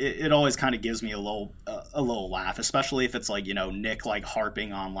franchises, like it always kind of gives me a little laugh, especially if it's like, you know, Nick like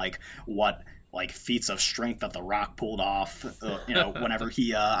harping on like what like feats of strength that The Rock pulled off, you know, whenever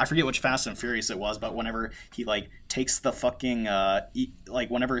he I forget which Fast and Furious it was, but whenever he like takes the fucking like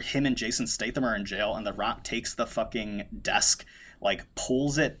whenever him and Jason Statham are in jail and The Rock takes the fucking desk, like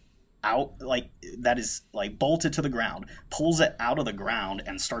pulls it out, like that is like bolted to the ground, pulls it out of the ground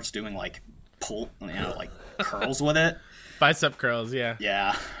and starts doing like like curls with it. Bicep curls, yeah.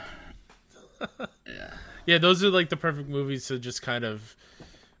 Yeah. Yeah, those are like the perfect movies to just kind of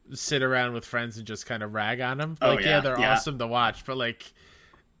sit around with friends and just kind of rag on them. Like, they're awesome to watch, but like,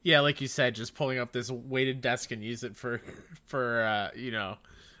 yeah, like you said, just pulling up this weighted desk and use it for you know,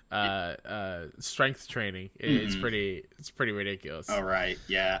 strength training. It's pretty ridiculous. Oh right,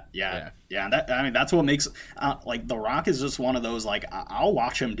 yeah. And that, I mean, that's what makes like The Rock is just one of those like I'll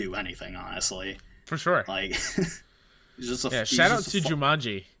watch him do anything, honestly. For sure. Like, he's just shout out to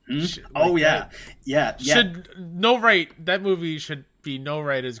Jumanji. Yeah. Should no right that movie should be no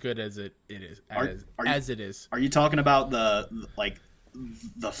right as good as it is as it is. Are you talking about the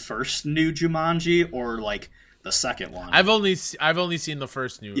first new Jumanji or like the second one? I've only seen the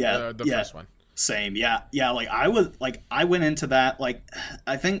first first one. Same. Yeah. Like I went into that like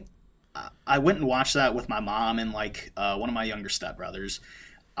I think I went and watched that with my mom and like one of my younger stepbrothers.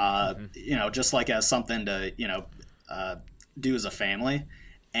 You know, just like as something to, you know, do as a family.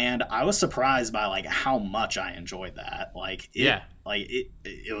 And I was surprised by like how much I enjoyed that. Like it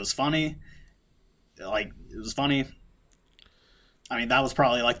was funny. Like it was funny. I mean, that was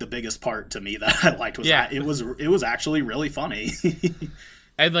probably like the biggest part to me that I liked was that it was actually really funny.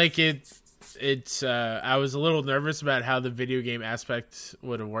 And like it's I was a little nervous about how the video game aspect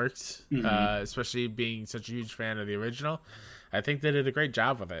would have worked, especially being such a huge fan of the original. I think they did a great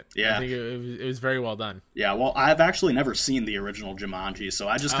job with it. Yeah. I think it was very well done. Yeah, well, I've actually never seen the original Jumanji, so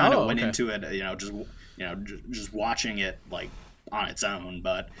I just kind of went into it, just watching it like on its own.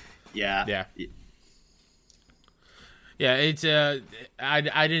 But yeah. It's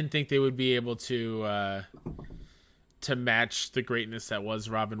I didn't think they would be able to match the greatness that was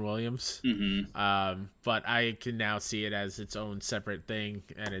Robin Williams. But I can now see it as its own separate thing,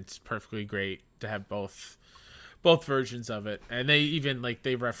 and it's perfectly great to have both versions of it. And they even like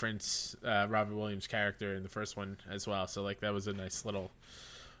they reference Robin Williams' character in the first one as well, so like that was a nice little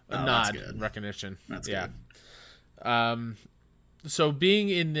nod and recognition. That's good. So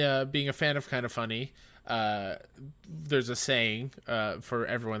being a fan of Kind of Funny, there's a saying for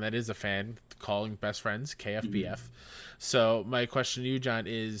everyone that is a fan, calling best friends KFBF. So my question to you, John,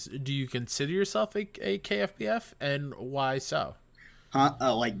 is do you consider yourself a KFBF, and why so?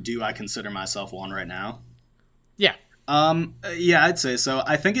 Like, do I consider myself one right now? Yeah. Yeah, I'd say so.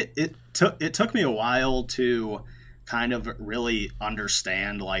 I think it took me a while to kind of really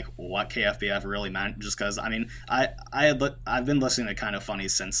understand like what KFBF really meant, just because I mean I've been listening to Kind of Funny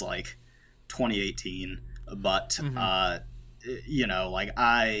since like 2018, but you know, like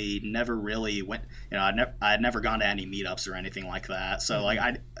I never really went, you know, I'd never gone to any meetups or anything like that. So like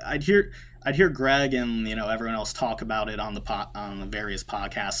I'd hear Greg and, you know, everyone else talk about it on the various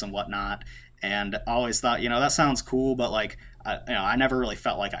podcasts and whatnot, and always thought, you know, that sounds cool, but like you know, I never really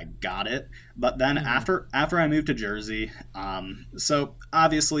felt like I got it. But then after I moved to Jersey, so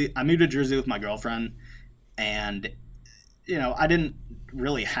obviously I moved to Jersey with my girlfriend, and you know, I didn't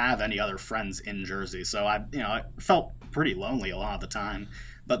really have any other friends in Jersey, so I felt pretty lonely a lot of the time.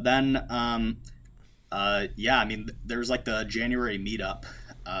 But then yeah, I mean, there's like the January meetup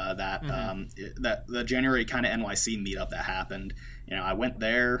that the January Kind of NYC meetup that happened. You know, I went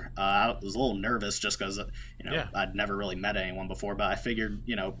there. I was a little nervous just because, you know, I'd never really met anyone before, but I figured,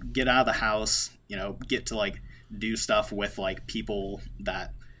 you know, get out of the house, you know, get to like do stuff with like people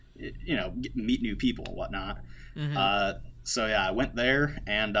that, you know, meet new people and whatnot. So yeah, I went there,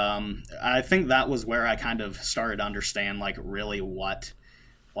 and I think that was where I kind of started to understand like really what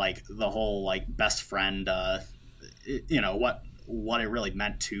like the whole like best friend, you know, what it really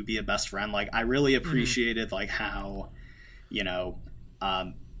meant to be a best friend. Like I really appreciated like how, you know,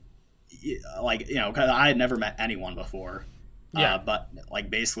 like, you know, 'cause I had never met anyone before. But like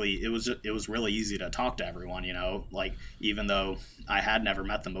basically it was really easy to talk to everyone, you know, like even though I had never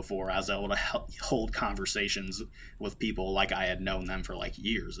met them before, I was able to hold conversations with people like I had known them for like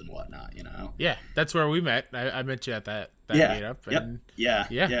years and whatnot, you know. Yeah, that's where we met. I met you at that meetup. And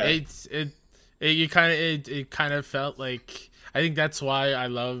it kind of felt like, I think that's why I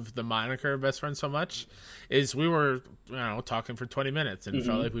love the moniker Best Friend so much, is we were, you know, talking for 20 minutes and it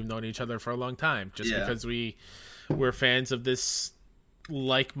felt like we've known each other for a long time, just because we're fans of this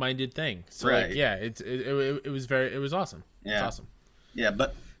like-minded thing. So like, yeah, it was awesome. Yeah. It's awesome. Yeah,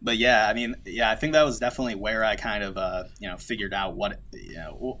 but yeah, I mean, yeah, I think that was definitely where I kind of you know, figured out what, you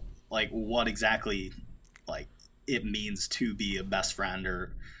know, like what exactly like it means to be a best friend,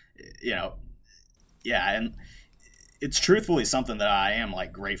 or, you know, yeah, and it's truthfully something that I am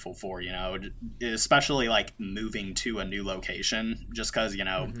like grateful for, you know, especially like moving to a new location, just because, you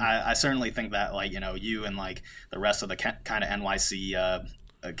know, I certainly think that like, you know, you and like the rest of the kind of NYC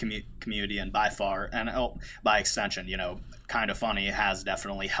community, and by far, and by extension, you know, Kind of Funny has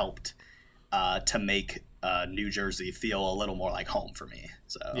definitely helped to make New Jersey feel a little more like home for me.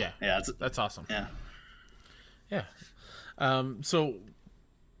 So yeah, that's awesome. Yeah. So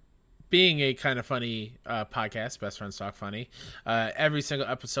being a Kind of Funny podcast, Best Friends Talk Funny, every single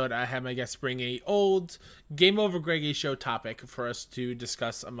episode I have my guests bring a old Game Over Greggy show topic for us to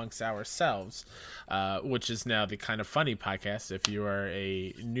discuss amongst ourselves, which is now the Kind of Funny podcast if you are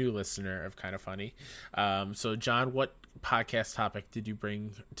a new listener of Kind of Funny. So John, what podcast topic did you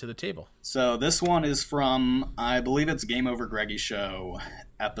bring to the table? So this one is from, I believe it's Game Over Greggy show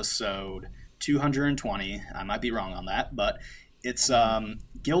episode 220. I might be wrong on that, but it's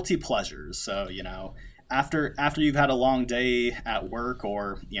guilty pleasures. So, you know, after you've had a long day at work,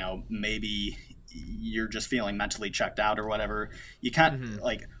 or, you know, maybe you're just feeling mentally checked out or whatever, you can't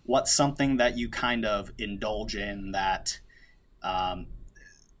like, what's something that you kind of indulge in that,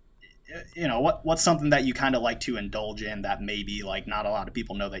 you know, what's something that you kind of like to indulge in that maybe like not a lot of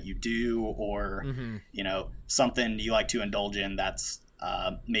people know that you do, or you know, something you like to indulge in that's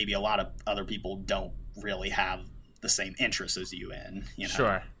maybe a lot of other people don't really have the same interest as you in, you know?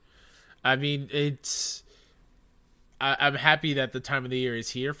 Sure. I mean, I'm happy that the time of the year is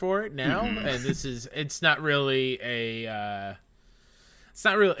here for it now, and it's not really a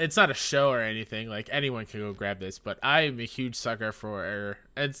it's not a show or anything, like anyone can go grab this, but I'm a huge sucker for,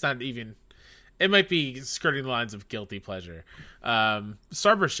 it's not even, it might be skirting the lines of guilty pleasure,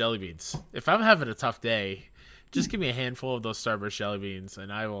 Starburst jelly beans. If I'm having a tough day, just give me a handful of those Starburst jelly beans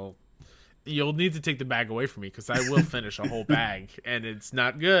and you'll need to take the bag away from me, because I will finish a whole bag, and it's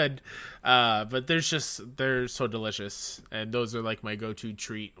not good. But they're so delicious, and those are like my go-to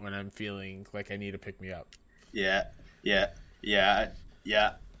treat when I'm feeling like I need to pick me up. Yeah.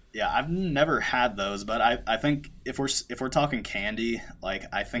 I've never had those, but I think if we're talking candy, like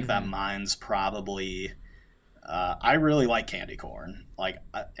I think that mine's probably. I really like candy corn,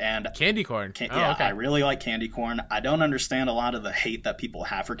 candy corn. Okay. I really like candy corn. I don't understand a lot of the hate that people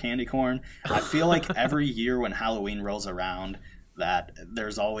have for candy corn. I feel like every year when Halloween rolls around, that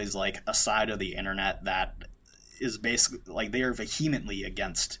there's always like a side of the internet that is basically like they are vehemently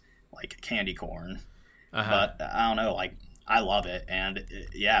against like candy corn. But I don't know, like I love it, and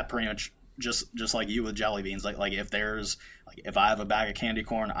yeah, pretty much just like you with jelly beans. Like if I have a bag of candy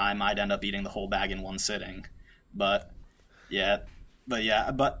corn, I might end up eating the whole bag in one sitting. But yeah,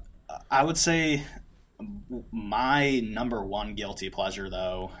 but I would say my number one guilty pleasure,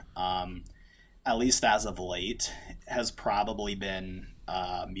 though, at least as of late, has probably been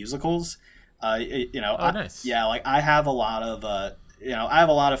musicals. Nice. Yeah, like I have a lot of I have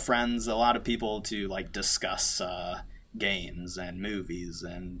a lot of friends, a lot of people to like discuss games and movies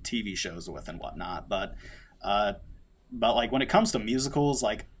and TV shows with and whatnot. But like when it comes to musicals,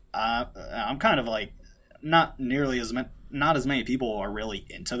 like I'm kind of like not nearly not as many people are really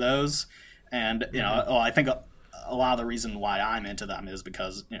into those, and I think a lot of the reason why I'm into them is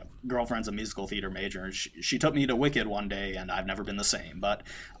because girlfriend's a musical theater major, and she took me to Wicked one day, and I've never been the same. But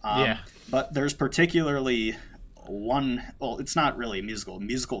there's particularly one. Well, it's not really a musical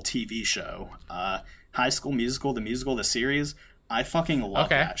TV show. High School Musical, the series. I fucking love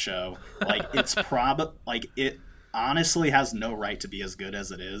that show. Like it's it honestly has no right to be as good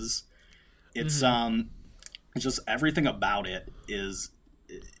as it is. It's it's just everything about it is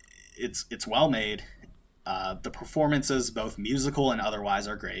it's well made. The performances, both musical and otherwise,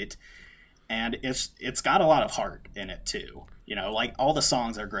 are great, and it's got a lot of heart in it too. Like all the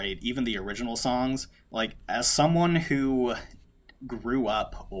songs are great, even the original songs. Like as someone who grew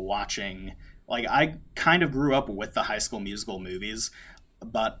up watching, like I kind of grew up with the High School Musical movies,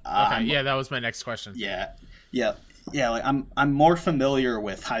 but that was my next question. Like I'm more familiar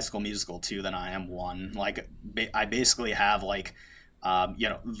with High School Musical 2 than I am 1. Like I basically have like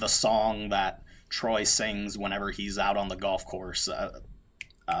the song that Troy sings whenever he's out on the golf course,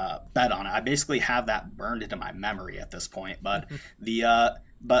 Bet on It. I basically have that burned into my memory at this point. But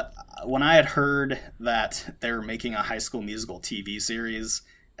but when I had heard that they were making a High School Musical TV series,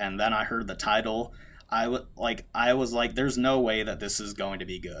 and then I heard the title, I was like, there's no way that this is going to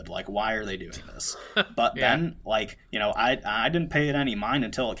be good. Like, why are they doing this? But then, like, I didn't pay it any mind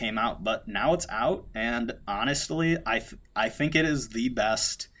until it came out. But now it's out, and honestly, I think it is the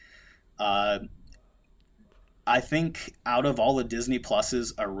best. I think out of all of Disney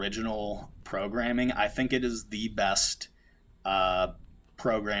Plus's original programming, I think it is the best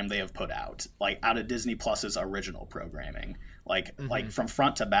program they have put out. Like out of Disney Plus's original programming, like from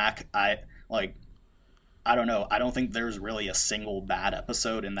front to back, I don't know. I don't think there's really a single bad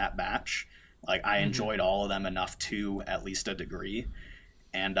episode in that batch. Like I enjoyed all of them enough to at least a degree,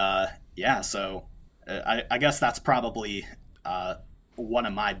 and so I guess that's probably one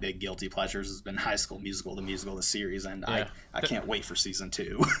of my big guilty pleasures has been High School Musical, the series, and I can't wait for season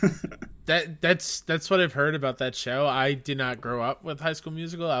 2. That's what I've heard about that show. I did not grow up with High School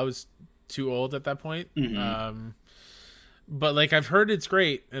Musical. I was too old at that point. But like I've heard it's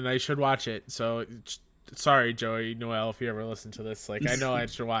great, and I should watch it. So sorry, Joey Noel, if you ever listen to this, like I know I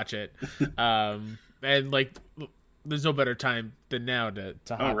should watch it. And like there's no better time than now to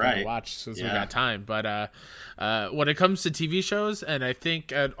hop in and watch since we got time. But when it comes to TV shows, and I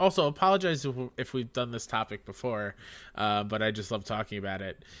think also apologize if we've done this topic before, but I just love talking about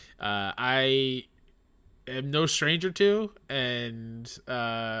it. I am no stranger to and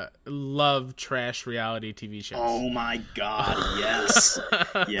love trash reality TV shows. Oh my god, yes.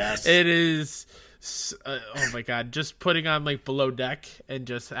 Yes. It is oh my god, just putting on like Below Deck and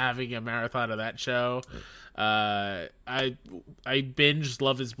just having a marathon of that show. I binged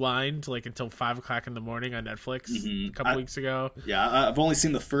Love Is Blind like until 5:00 in the morning on Netflix a couple weeks ago. Yeah, I've only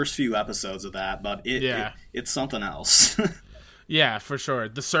seen the first few episodes of that, but it's something else. Yeah, for sure.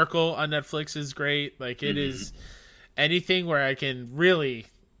 The Circle on Netflix is great. Like it is anything where I can really,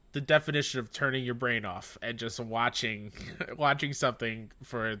 the definition of turning your brain off and just watching something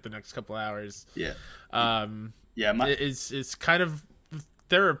for the next couple hours. Yeah. It's kind of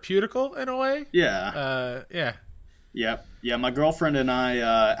therapeutical in a way. Yeah. Yeah. My girlfriend and I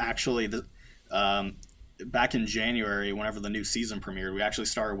actually back in January, whenever the new season premiered, we actually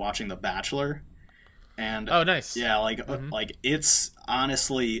started watching The Bachelor. And oh, nice. Yeah, like it's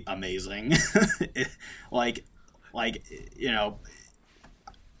honestly amazing. I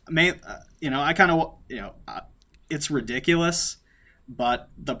kind of it's ridiculous, but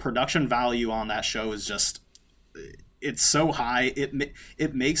the production value on that show is just it's so high.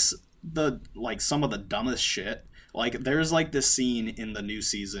 It makes the some of the dumbest shit. Like there's like this scene in the new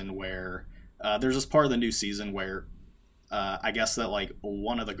season where there's this part of the new season where I guess that like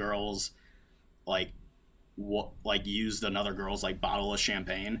one of the girls used another girl's bottle of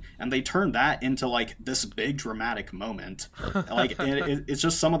champagne, and they turned that into like this big dramatic moment. Like it's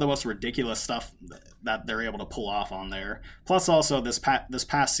just some of the most ridiculous stuff that they're able to pull off on there. Plus also this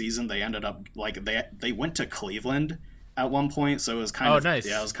past season they ended up they went to Cleveland at one point, so it was kind of nice.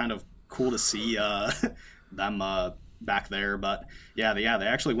 Yeah, it was kind of cool to see them back there. But they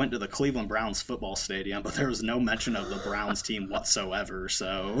actually went to the Cleveland Browns football stadium, but there was no mention of the Browns team whatsoever.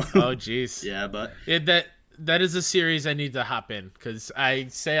 So oh jeez. Yeah, but that is a series I need to hop in, because I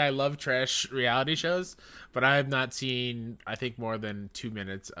say I love trash reality shows, but I have not seen, I think, more than 2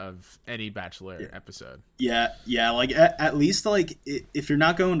 minutes of any Bachelor episode. Yeah, like at least like if you're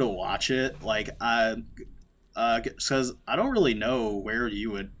not going to watch it, like because I don't really know where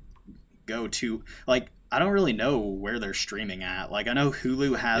you would go to. Like I don't really know where they're streaming at. Like I know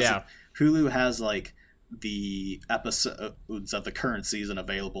Hulu has like the episodes of the current season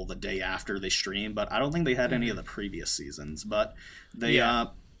available the day after they stream, but I don't think they had any of the previous seasons. But they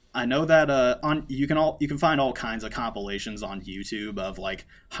I know that you can find all kinds of compilations on YouTube of like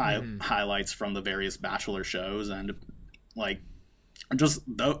highlights from the various Bachelor shows, and like just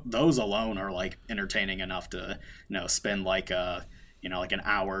those alone are like entertaining enough to spend like like an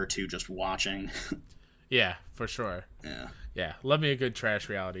hour or two just watching. Yeah, for sure. Yeah, love me a good trash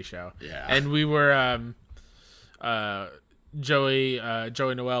reality show. Yeah. And we were Joey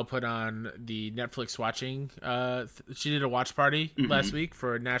Noelle put on the Netflix watching. She did a watch party last week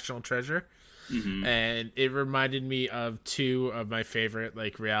for National Treasure, and it reminded me of two of my favorite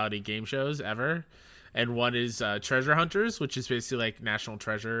like reality game shows ever. And one is Treasure Hunters, which is basically like National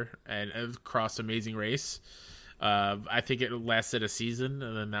Treasure and across Amazing Race. I think it lasted a season,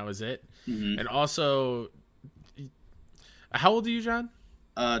 and then that was it. And also, how old are you, John?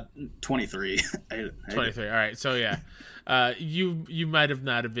 23. 23. All right. So yeah, you might have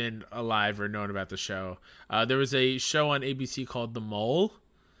not have been alive or known about the show. There was a show on ABC called The Mole.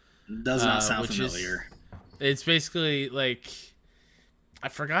 Does not sound familiar. It's basically like, I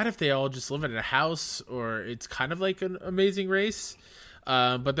forgot if they all just live in a house or it's kind of like an Amazing Race.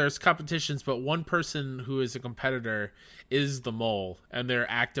 But there's competitions, but one person who is a competitor is the mole, and they're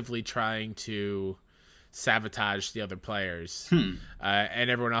actively trying to sabotage the other players. And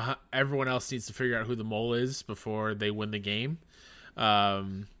everyone else needs to figure out who the mole is before they win the game.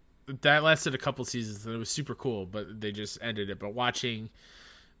 That lasted a couple seasons, and it was super cool, but they just ended it. But watching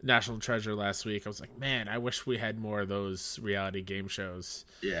National Treasure last week, I was like, man, I wish we had more of those reality game shows.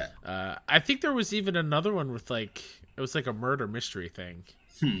 Yeah. I think there was even another one with like, it was like a murder mystery thing,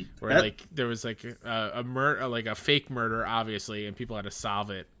 where like there was like a fake murder, obviously, and people had to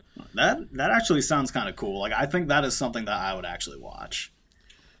solve it. That actually sounds kind of cool. Like I think that is something that I would actually watch.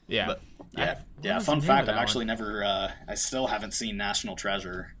 Yeah. But fun fact: I've actually never. I still haven't seen National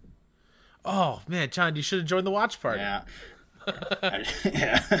Treasure. Oh man, John, you should have joined the watch party. Yeah.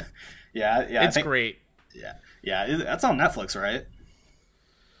 It's great. Yeah. That's on Netflix, right?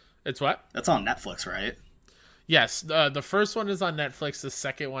 It's what? That's on Netflix, right? Yes, the first one is on Netflix. The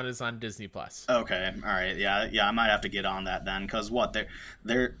second one is on Disney Plus. Okay, all right, yeah. I might have to get on that then, because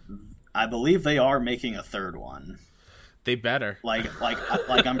they're I believe they are making a third one. They better. Like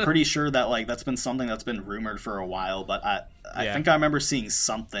I'm pretty sure that like that's been something that's been rumored for a while, but I think I remember seeing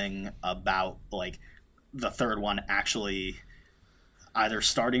something about like the third one actually either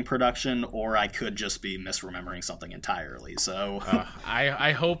starting production, or I could just be misremembering something entirely. So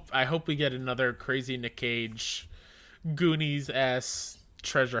I hope we get another crazy Nick Cage Goonies-ass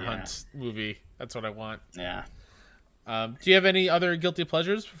treasure hunt movie. That's what I want. Yeah. Do you have any other guilty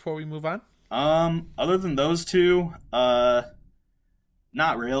pleasures before we move on? Other than those two,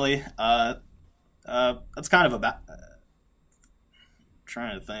 not really. That's kind of about.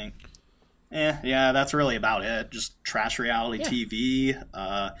 Trying to think. Yeah, that's really about it. Just trash reality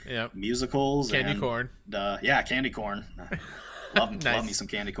TV, musicals, candy corn. Candy corn. Love me some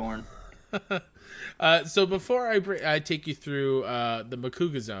candy corn. So before I take you through the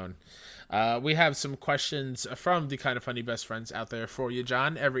Makuga Zone, we have some questions from the Kind of Funny best friends out there for you,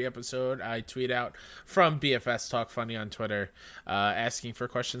 John. Every episode I tweet out from BFS Talk Funny on Twitter, asking for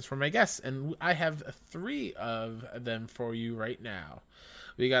questions from my guests, and I have 3 of them for you right now.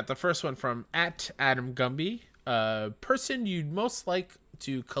 We got the first one from @Adam Gumby. Person you'd most like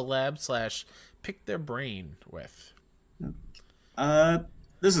to collab / pick their brain with.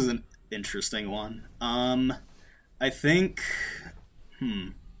 This is an interesting one. I think,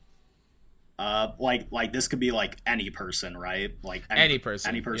 like this could be like any person, right? Like any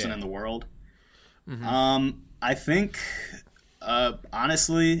person in the world. I think,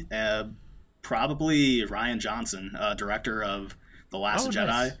 honestly, probably Rian Johnson, director of The Last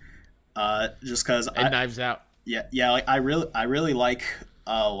Jedi. Nice. Just because Knives Out. Yeah. Like I really like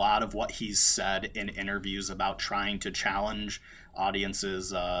a lot of what he's said in interviews about trying to challenge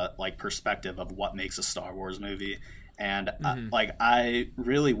audiences' like perspective of what makes a Star Wars movie. And like I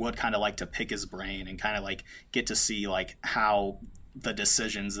really would kind of like to pick his brain and kind of like get to see like how the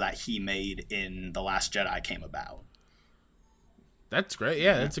decisions that he made in The Last Jedi came about. That's great.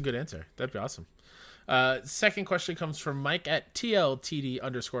 Yeah, that's a good answer. That'd be awesome. Second question comes from Mike at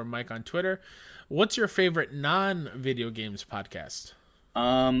TLTD_Mike on Twitter. What's your favorite non-video games podcast?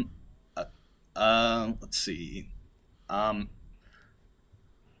 Let's see.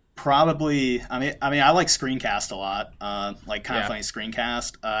 Probably. I mean, I like Screencast a lot. Like Kind of Funny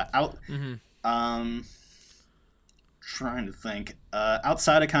Screencast. Trying to think.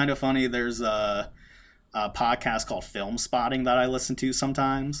 Outside of Kind of Funny, there's a podcast called Film Spotting that I listen to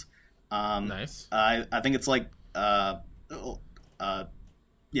sometimes. Nice. I think it's like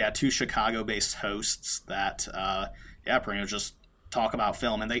two Chicago-based hosts that pretty much just talk about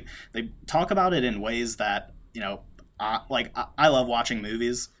film, and they talk about it in ways that, you know, I love watching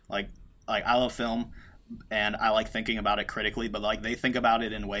movies, like I love film, and I like thinking about it critically, but like they think about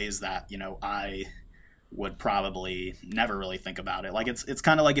it in ways that, you know, I would probably never really think about it. Like it's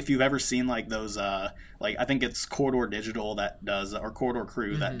kind of like if you've ever seen like those like I think it's Corridor Digital that does, or Corridor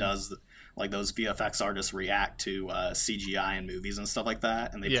Crew that does like those VFX artists react to CGI in movies and stuff like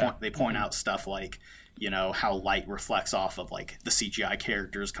that, and they point out stuff like, you know, how light reflects off of like the CGI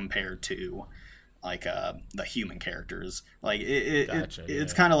characters compared to like the human characters. Like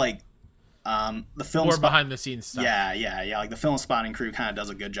it's kind of like the film more behind the scenes stuff. Yeah. Like the Film Spotting crew kind of does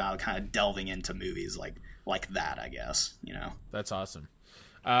a good job kind of delving into movies like that, I guess, you know. That's awesome.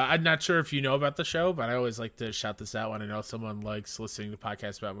 I'm not sure if you know about the show, but I always like to shout this out when I know someone likes listening to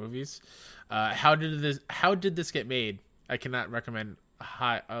podcasts about movies. How did this get made? I cannot recommend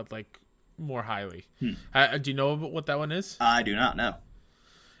more highly. Do you know what that one is? I do not know.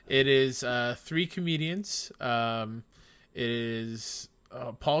 It is 3 comedians. It is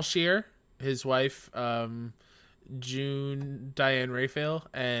Paul Scheer, his wife, June Diane Raphael,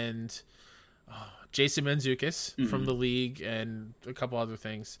 and Jason Mantzoukas from The League and a couple other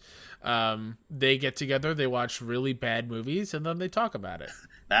things. They get together, they watch really bad movies, and then they talk about it.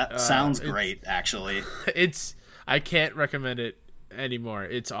 That sounds great, actually. I can't recommend it anymore.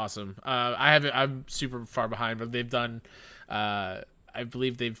 It's awesome. I'm super far behind, but they've done I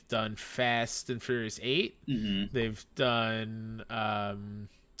believe they've done Fast and Furious 8. They've done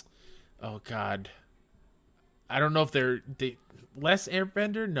oh god, I don't know if they Less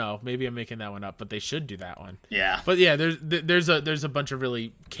Airbender. No, maybe I'm making that one up, but they should do that one. Yeah, but yeah, there's a bunch of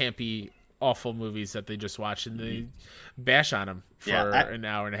really campy, awful movies that they just watch, and they bash on them for an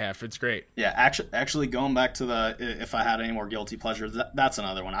hour and a half. It's great. Yeah, actually going back to if I had any more guilty pleasures, that's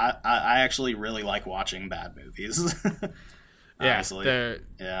another one. I actually really like watching bad movies. It's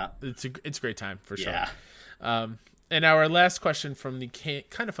a great time for sure. Yeah. And our last question from the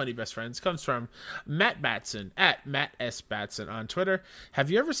Kind of Funny Best Friends comes from Matt Batson at Matt S. Batson on Twitter.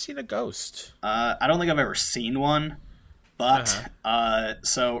 Have you ever seen a ghost? I don't think I've ever seen one, but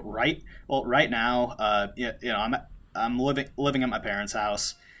so right now, you know, I'm living at my parents'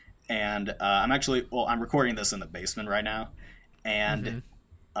 house, and I'm recording this in the basement right now, and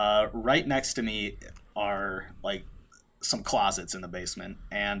right next to me are like some closets in the basement,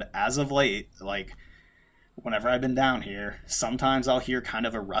 and as of late, like, whenever I've been down here, sometimes I'll hear kind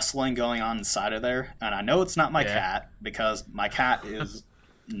of a rustling going on inside of there, and I know it's not my cat, because my cat is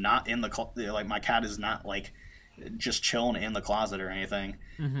not in the my cat is not like just chilling in the closet or anything.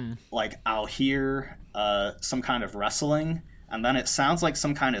 Like, I'll hear some kind of rustling, and then it sounds like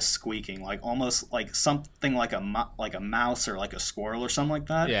some kind of squeaking, like almost like something like a mouse or like a squirrel or something like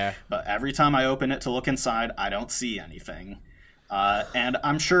that. Yeah. But every time I open it to look inside, I don't see anything. And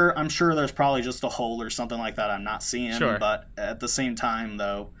I'm sure there's probably just a hole or something like that I'm not seeing. Sure. But at the same time,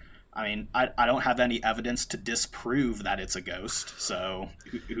 though, I mean, I don't have any evidence to disprove that it's a ghost. So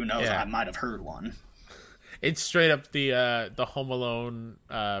who knows? Yeah. I might have heard one. It's straight up the Home Alone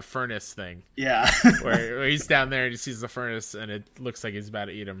furnace thing. Yeah. where he's down there and he sees the furnace and it looks like he's about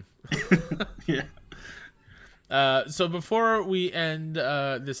to eat him. Yeah. So before we end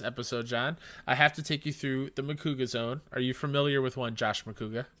this episode, John, I have to take you through the Macuga Zone. Are you familiar with one Josh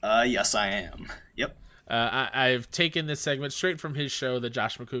Macuga? Yes, I am. Yep. I've taken this segment straight from his show, the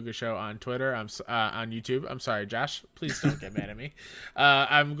Josh Macuga Show, on Twitter. On YouTube. I'm sorry, Josh. Please don't get mad at me.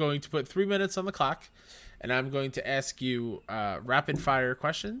 I'm going to put 3 minutes on the clock, and I'm going to ask you rapid fire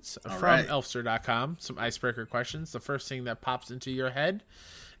questions from Elfster.com. Some icebreaker questions. The first thing that pops into your head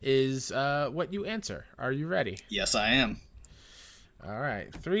is what you answer. Are you ready? Yes, I am. All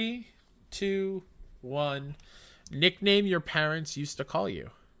right. 3, 2, 1. Nickname your parents used to call you.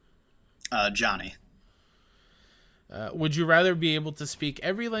 Johnny. Would you rather be able to speak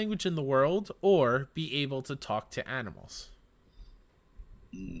every language in the world or be able to talk to animals?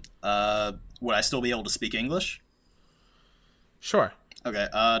 Would I still be able to speak English? Sure. Okay.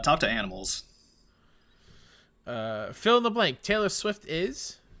 Talk to animals. Fill in the blank. Taylor Swift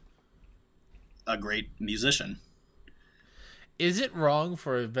is? A great musician. Is it wrong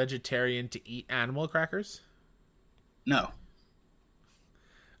for a vegetarian to eat animal crackers? No.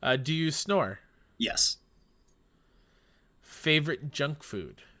 Do you snore? Yes. Favorite junk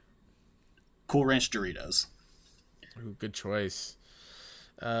food? Cool Ranch Doritos. Ooh, good choice.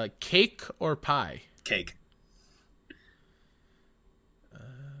 Cake or pie? Cake.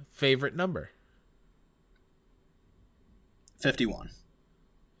 Favorite number? 51.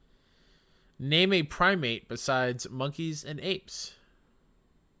 Name a primate besides monkeys and apes.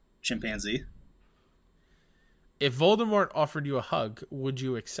 Chimpanzee. If Voldemort offered you a hug, would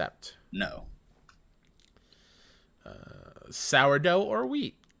you accept? No. Sourdough or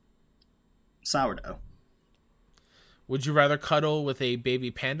wheat? Sourdough. Would you rather cuddle with a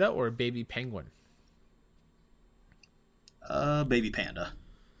baby panda or a baby penguin? Baby panda.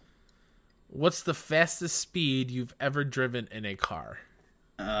 What's the fastest speed you've ever driven in a car?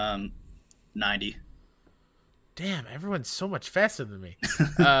 90. Damn, everyone's so much faster than me.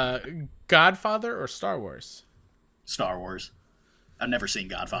 Godfather or Star Wars? Star Wars. I've never seen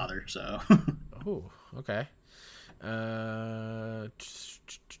Godfather, so. Oh, okay.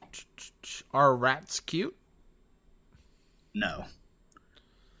 Are rats cute? No.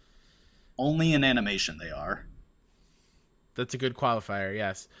 Only in animation they are. That's a good qualifier,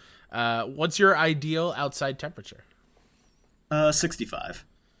 yes. What's your ideal outside temperature? 65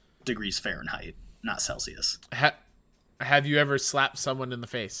 degrees Fahrenheit, not Celsius. Have you ever slapped someone in the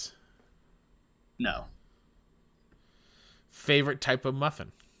face? No. Favorite type of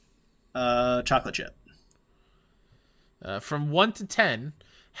muffin? Chocolate chip. From 1 to 10,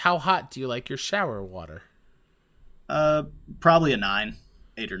 how hot do you like your shower water? Probably a 9.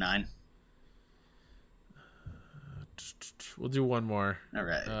 8 or 9. We'll do one more. All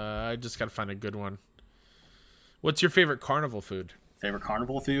right. I just got to find a good one. What's your favorite carnival food? Favorite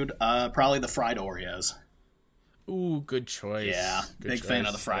carnival food? Probably the fried Oreos. Ooh, good choice. Yeah, good big choice. fan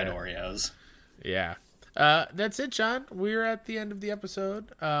of the fried Oreos. Yeah. That's it, John. We're at the end of the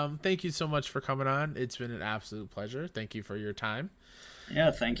episode. Thank you so much for coming on. It's been an absolute pleasure. Thank you for your time.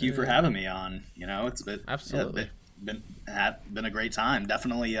 Yeah, thank you for having me on. You know, it's been Absolutely. been a great time.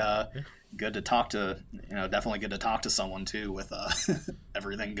 Definitely good to talk to. You know, definitely good to talk to someone too with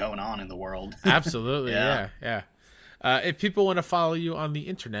everything going on in the world. Absolutely. Yeah. Yeah. If people want to follow you on the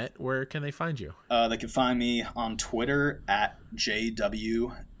internet, where can they find you? They can find me on Twitter at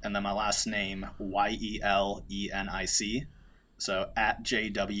JW and then my last name YELENIC. So at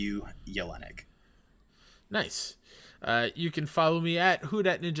JW Yelenik. Nice. You can follow me at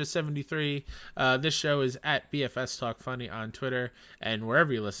WhoDatNinja73. This show is at BFS Talk Funny on Twitter and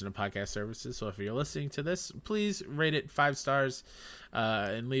wherever you listen to podcast services. So if you're listening to this, please rate it 5 stars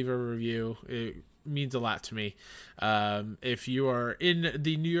and leave a review. It means a lot to me. If you are in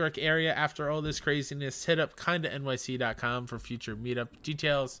the New York area after all this craziness, hit up kindanyc.com for future meetup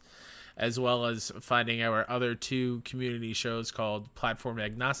details, as well as finding our other 2 community shows called Platform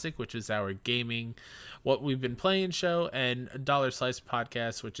Agnostic, which is our gaming, what we've been playing show, and Dollar Slice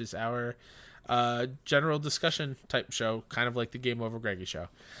Podcast, which is our general discussion type show, kind of like the Game Over Greggy show.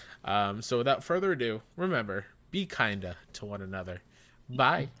 So without further ado, remember, be kinda to one another.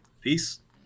 Bye. Peace.